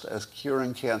first as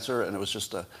curing cancer, and it was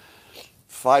just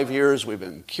 5 years we've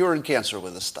been curing cancer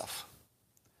with this stuff.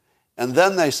 And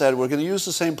then they said, we're going to use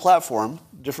the same platform,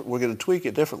 we're going to tweak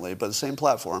it differently, but the same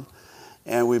platform,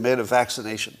 and we made a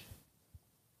vaccination.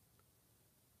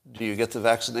 Do you get the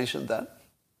vaccination then?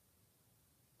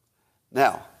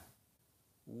 Now,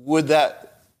 would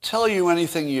that tell you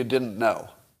anything you didn't know?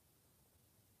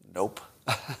 Nope.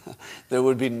 There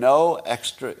would be no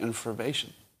extra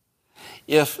information.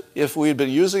 If we'd been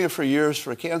using it for years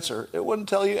for cancer, it wouldn't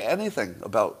tell you anything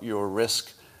about your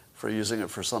risk for using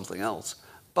it for something else.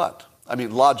 But, I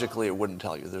mean, logically it wouldn't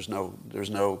tell you. There's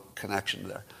no connection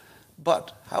there.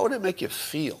 But how would it make you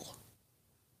feel?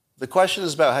 The question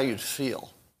is about how you'd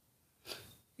feel.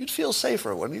 You'd feel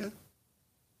safer, wouldn't you?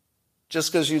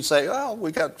 Just because you'd say, oh,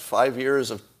 we got 5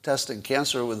 years of testing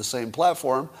cancer with the same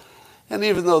platform, and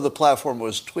even though the platform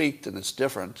was tweaked and it's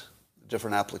different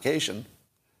application,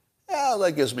 yeah,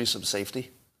 that gives me some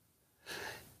safety.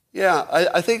 Yeah,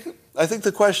 I think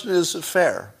the question is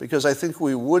fair, because I think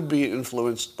we would be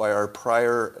influenced by our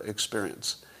prior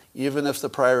experience, even if the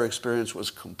prior experience was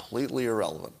completely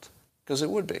irrelevant, because it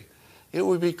would be. It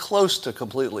would be close to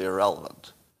completely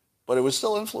irrelevant, but it would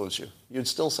still influence you. You'd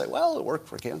still say, well, it worked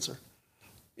for cancer,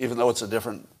 even though it's a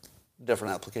different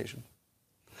application.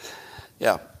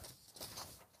 Yeah.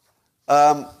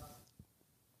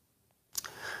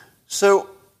 So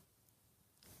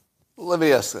let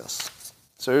me ask this.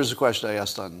 So here's a question I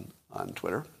asked on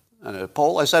Twitter, on a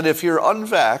poll. I said, if you're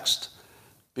unvaxxed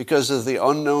because of the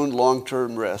unknown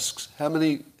long-term risks, how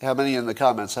many in the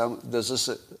comments, how does this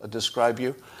describe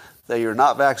you? That you're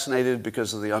not vaccinated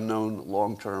because of the unknown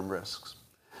long-term risks.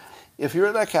 If you're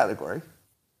in that category,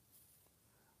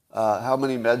 how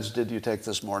many meds did you take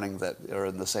this morning that are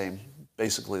in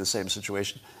basically the same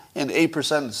situation? And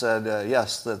 8% said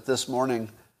yes, that this morning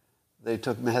they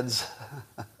took meds.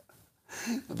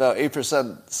 About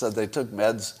 8% said they took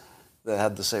meds that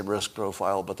had the same risk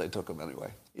profile, but they took them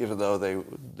anyway, even though they're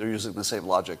using the same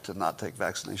logic to not take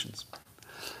vaccinations.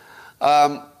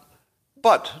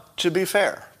 But to be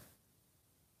fair,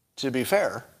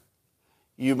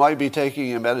 you might be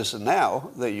taking a medicine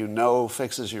now that you know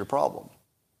fixes your problem.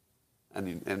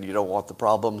 And you don't want the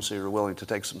problem, so you're willing to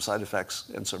take some side effects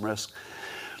and some risk.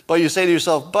 But you say to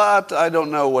yourself, but I don't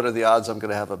know what are the odds I'm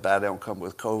going to have a bad outcome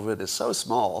with COVID. It's so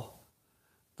small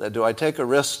that do I take a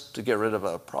risk to get rid of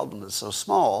a problem that's so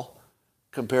small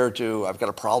compared to I've got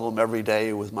a problem every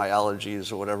day with my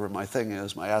allergies or whatever my thing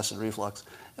is, my acid reflux,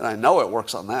 and I know it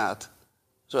works on that,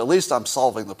 so at least I'm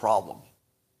solving the problem.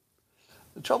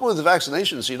 The trouble with the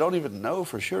vaccination is you don't even know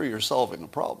for sure you're solving a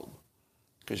problem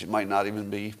because you might not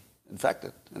even be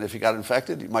infected. And if you got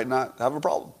infected, you might not have a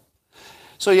problem.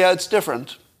 So yeah, it's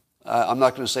different. I'm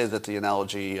not going to say that the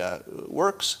analogy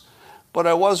works, but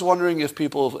I was wondering if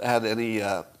people had any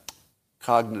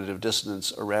cognitive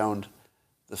dissonance around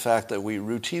the fact that we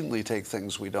routinely take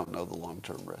things we don't know the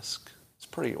long-term risk. It's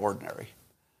pretty ordinary.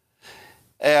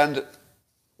 And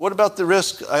what about the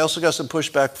risk? I also got some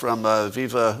pushback from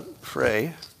Viva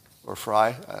Frey, or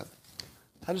Fry.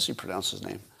 How does he pronounce his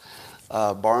name?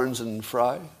 Barnes and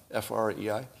Fry,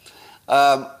 F-R-E-I.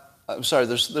 I'm sorry,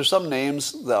 there's some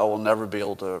names that I will never be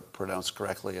able to pronounce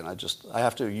correctly, and I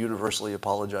have to universally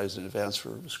apologize in advance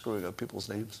for screwing up people's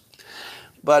names.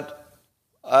 But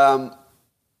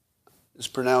it's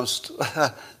pronounced,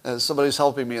 somebody's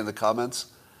helping me in the comments,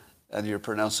 and you're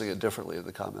pronouncing it differently in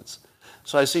the comments.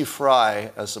 So I see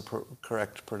Fry as the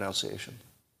correct pronunciation.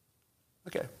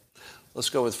 Okay, let's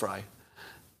go with Fry.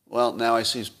 Well, now I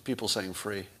see people saying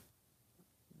free.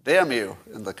 Damn you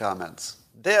in the comments.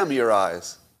 Damn your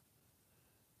eyes.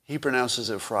 He pronounces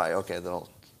it Fry. Okay, then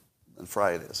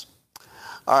Fry it is.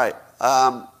 All right.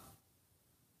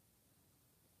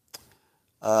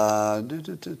 All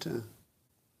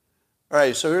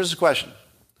right, so here's the question.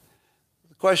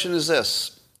 The question is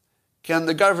this. Can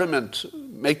the government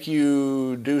make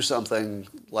you do something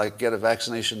like get a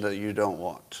vaccination that you don't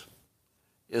want?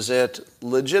 Is it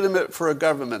legitimate for a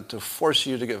government to force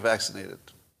you to get vaccinated?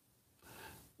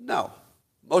 No.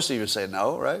 Most of you say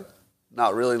no, right?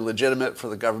 Not really legitimate for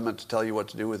the government to tell you what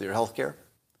to do with your health care.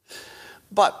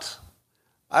 But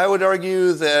I would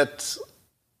argue that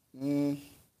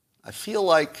I feel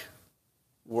like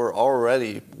we're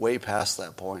already way past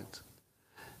that point.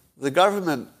 The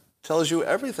government tells you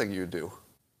everything you do.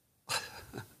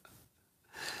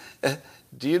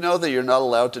 Do you know that you're not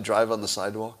allowed to drive on the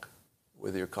sidewalk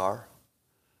with your car?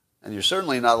 And you're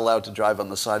certainly not allowed to drive on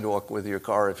the sidewalk with your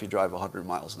car if you drive 100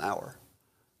 miles an hour.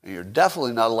 And you're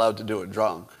definitely not allowed to do it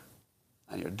drunk.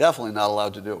 And you're definitely not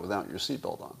allowed to do it without your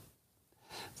seatbelt on.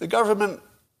 The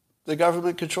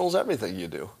government controls everything you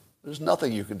do. There's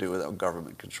nothing you can do without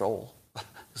government control.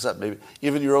 Except maybe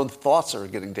even your own thoughts are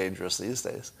getting dangerous these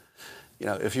days. You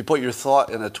know, if you put your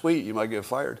thought in a tweet, you might get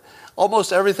fired.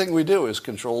 Almost everything we do is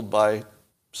controlled by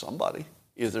somebody,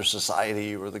 either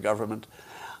society or the government.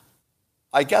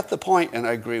 I get the point and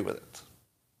I agree with it.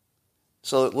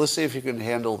 So let's see if you can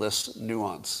handle this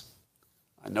nuance.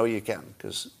 I know you can,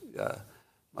 because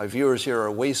my viewers here are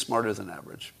way smarter than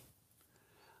average.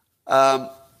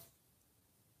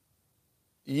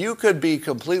 You could be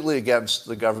completely against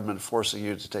the government forcing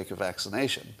you to take a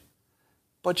vaccination,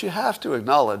 but you have to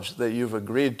acknowledge that you've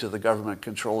agreed to the government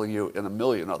controlling you in a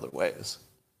million other ways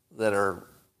that are,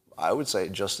 I would say,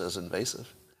 just as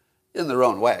invasive. In their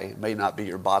own way. It may not be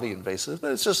your body invasive,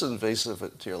 but it's just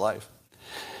invasive to your life.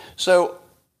 So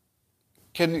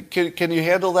can you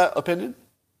handle that opinion?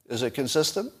 Is it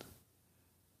consistent?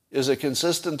 Is it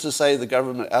consistent to say the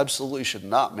government absolutely should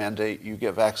not mandate you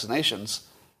get vaccinations?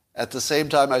 At the same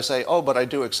time I say, oh, but I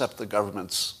do accept the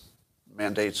government's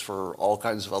mandates for all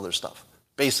kinds of other stuff.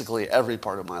 Basically every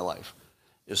part of my life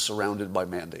is surrounded by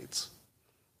mandates,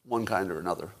 one kind or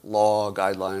another. Law,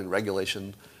 guideline,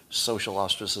 regulation, social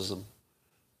ostracism.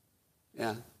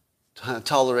 Yeah.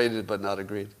 Tolerated but not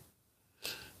agreed.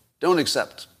 Don't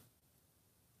accept.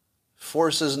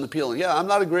 Force isn't appealing. Yeah, I'm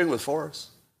not agreeing with force.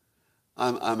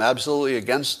 I'm absolutely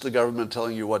against the government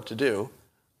telling you what to do.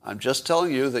 I'm just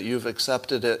telling you that you've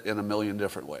accepted it in a million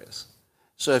different ways.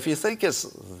 So if you think it's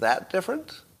that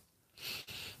different,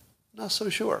 not so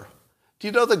sure. Do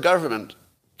you know the government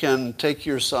can take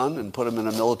your son and put him in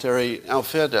a military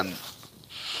outfit and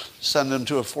send him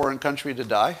to a foreign country to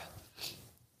die?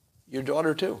 Your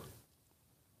daughter too.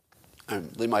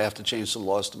 And they might have to change some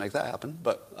laws to make that happen,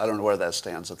 but I don't know where that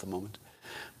stands at the moment.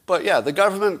 But yeah, the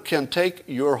government can take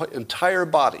your entire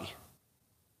body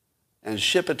and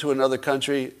ship it to another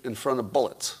country in front of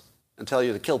bullets and tell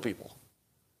you to kill people.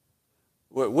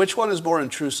 Which one is more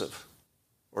intrusive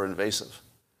or invasive?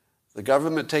 The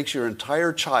government takes your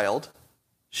entire child,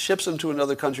 ships him to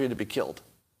another country to be killed,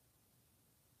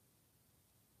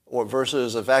 or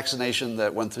versus a vaccination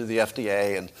that went through the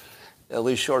FDA and at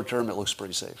least short term it looks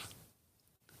pretty safe.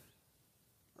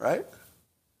 Right?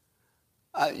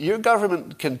 Your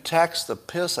government can tax the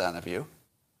piss out of you,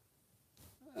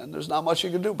 and there's not much you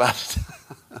can do about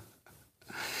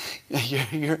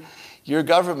it. Your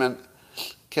government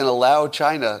can allow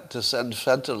China to send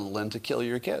fentanyl in to kill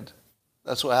your kid.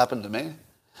 That's what happened to me.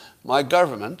 My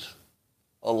government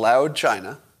allowed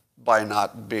China, by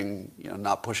not being,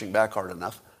 not pushing back hard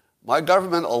enough, my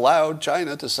government allowed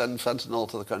China to send fentanyl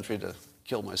to the country to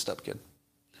kill my stepkid.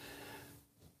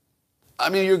 I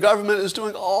mean, your government is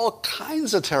doing all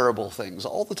kinds of terrible things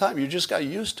all the time. You just got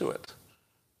used to it.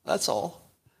 That's all.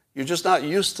 You're just not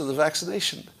used to the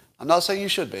vaccination. I'm not saying you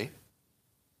should be.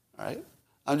 All right?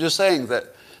 I'm just saying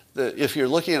that if you're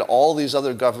looking at all these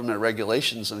other government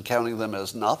regulations and counting them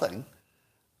as nothing,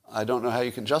 I don't know how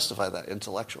you can justify that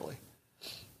intellectually.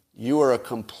 You are a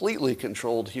completely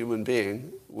controlled human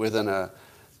being within a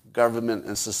government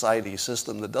and society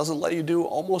system that doesn't let you do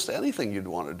almost anything you'd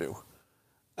want to do.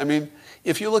 I mean,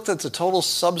 if you looked at the total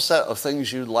subset of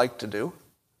things you'd like to do,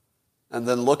 and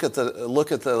then look at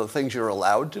the things you're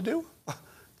allowed to do,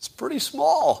 it's pretty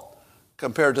small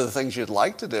compared to the things you'd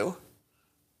like to do,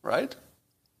 right?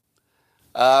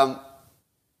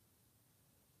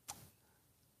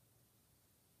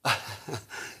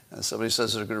 Somebody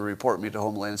says they're going to report me to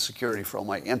Homeland Security for all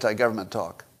my anti-government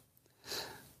talk.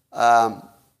 China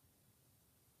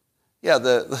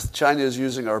is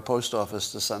using our post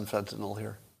office to send fentanyl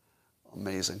here.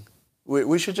 Amazing.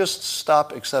 We should just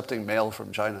stop accepting mail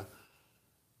from China.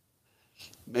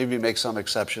 Maybe make some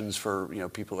exceptions for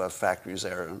people who have factories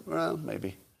there. Well,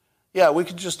 maybe. Yeah, we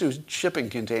could just do shipping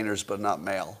containers but not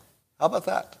mail. How about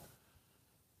that?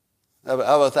 How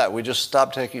about that? We just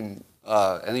stop taking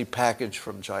any package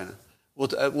from China.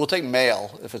 We'll take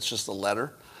mail if it's just a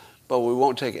letter, but we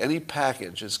won't take any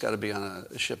package. It's got to be on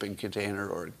a shipping container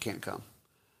or it can't come.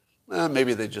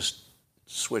 Maybe they just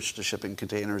switch to shipping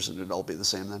containers and it'll all be the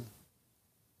same then.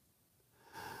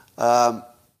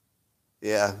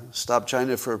 Stop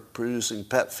China for producing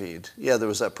pet feed. Yeah, there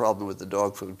was that problem with the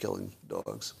dog food killing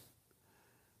dogs.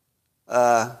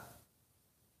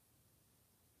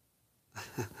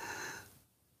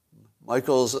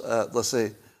 Michael's, let's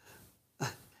see.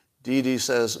 Dee Dee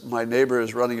says, my neighbor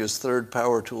is running his third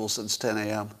power tool since 10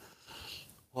 a.m.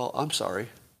 Well, I'm sorry.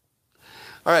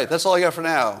 All right, that's all I got for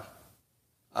now.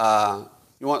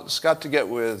 You want Scott to get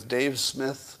with Dave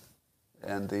Smith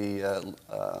and the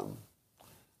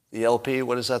LP?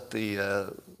 What is that?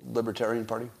 The Libertarian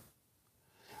Party?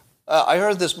 I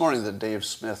heard this morning that Dave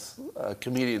Smith,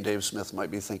 comedian Dave Smith, might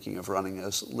be thinking of running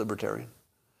as Libertarian,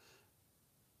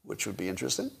 which would be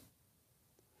interesting.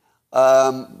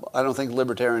 I don't think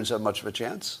Libertarians have much of a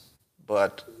chance,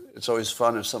 but it's always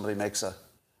fun if somebody makes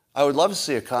I would love to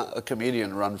see a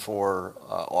comedian run for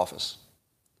office.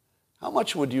 How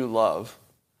much would you love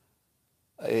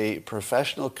a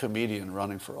professional comedian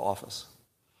running for office?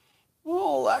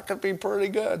 Well, that could be pretty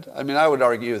good. I mean, I would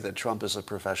argue that Trump is a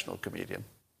professional comedian.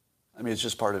 I mean, it's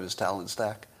just part of his talent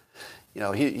stack. You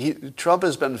know, Trump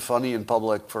has been funny in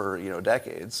public for,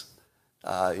 decades.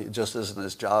 It just isn't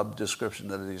his job description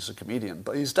that he's a comedian.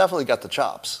 But he's definitely got the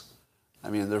chops. I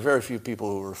mean, there are very few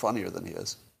people who are funnier than he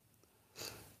is.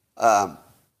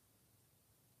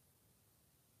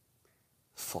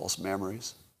 False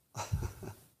memories.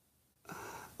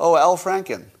 Oh, Al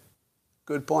Franken.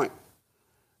 Good point.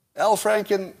 Al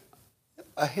Franken,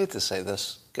 I hate to say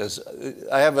this, because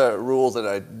I have a rule that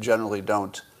I generally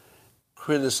don't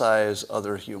criticize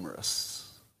other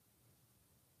humorists.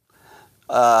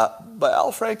 But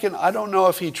Al Franken, I don't know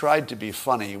if he tried to be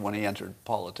funny when he entered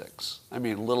politics. I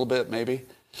mean, a little bit, maybe.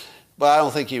 But I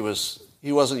don't think he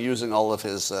wasn't using all of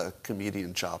his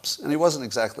comedian chops. And he wasn't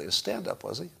exactly a stand-up,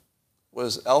 was he?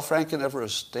 Was Al Franken ever a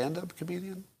stand-up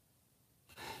comedian?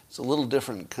 It's a little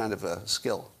different kind of a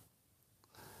skill.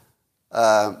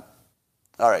 All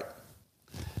right.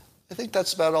 I think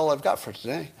that's about all I've got for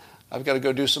today. I've got to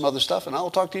go do some other stuff, and I'll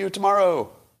talk to you tomorrow.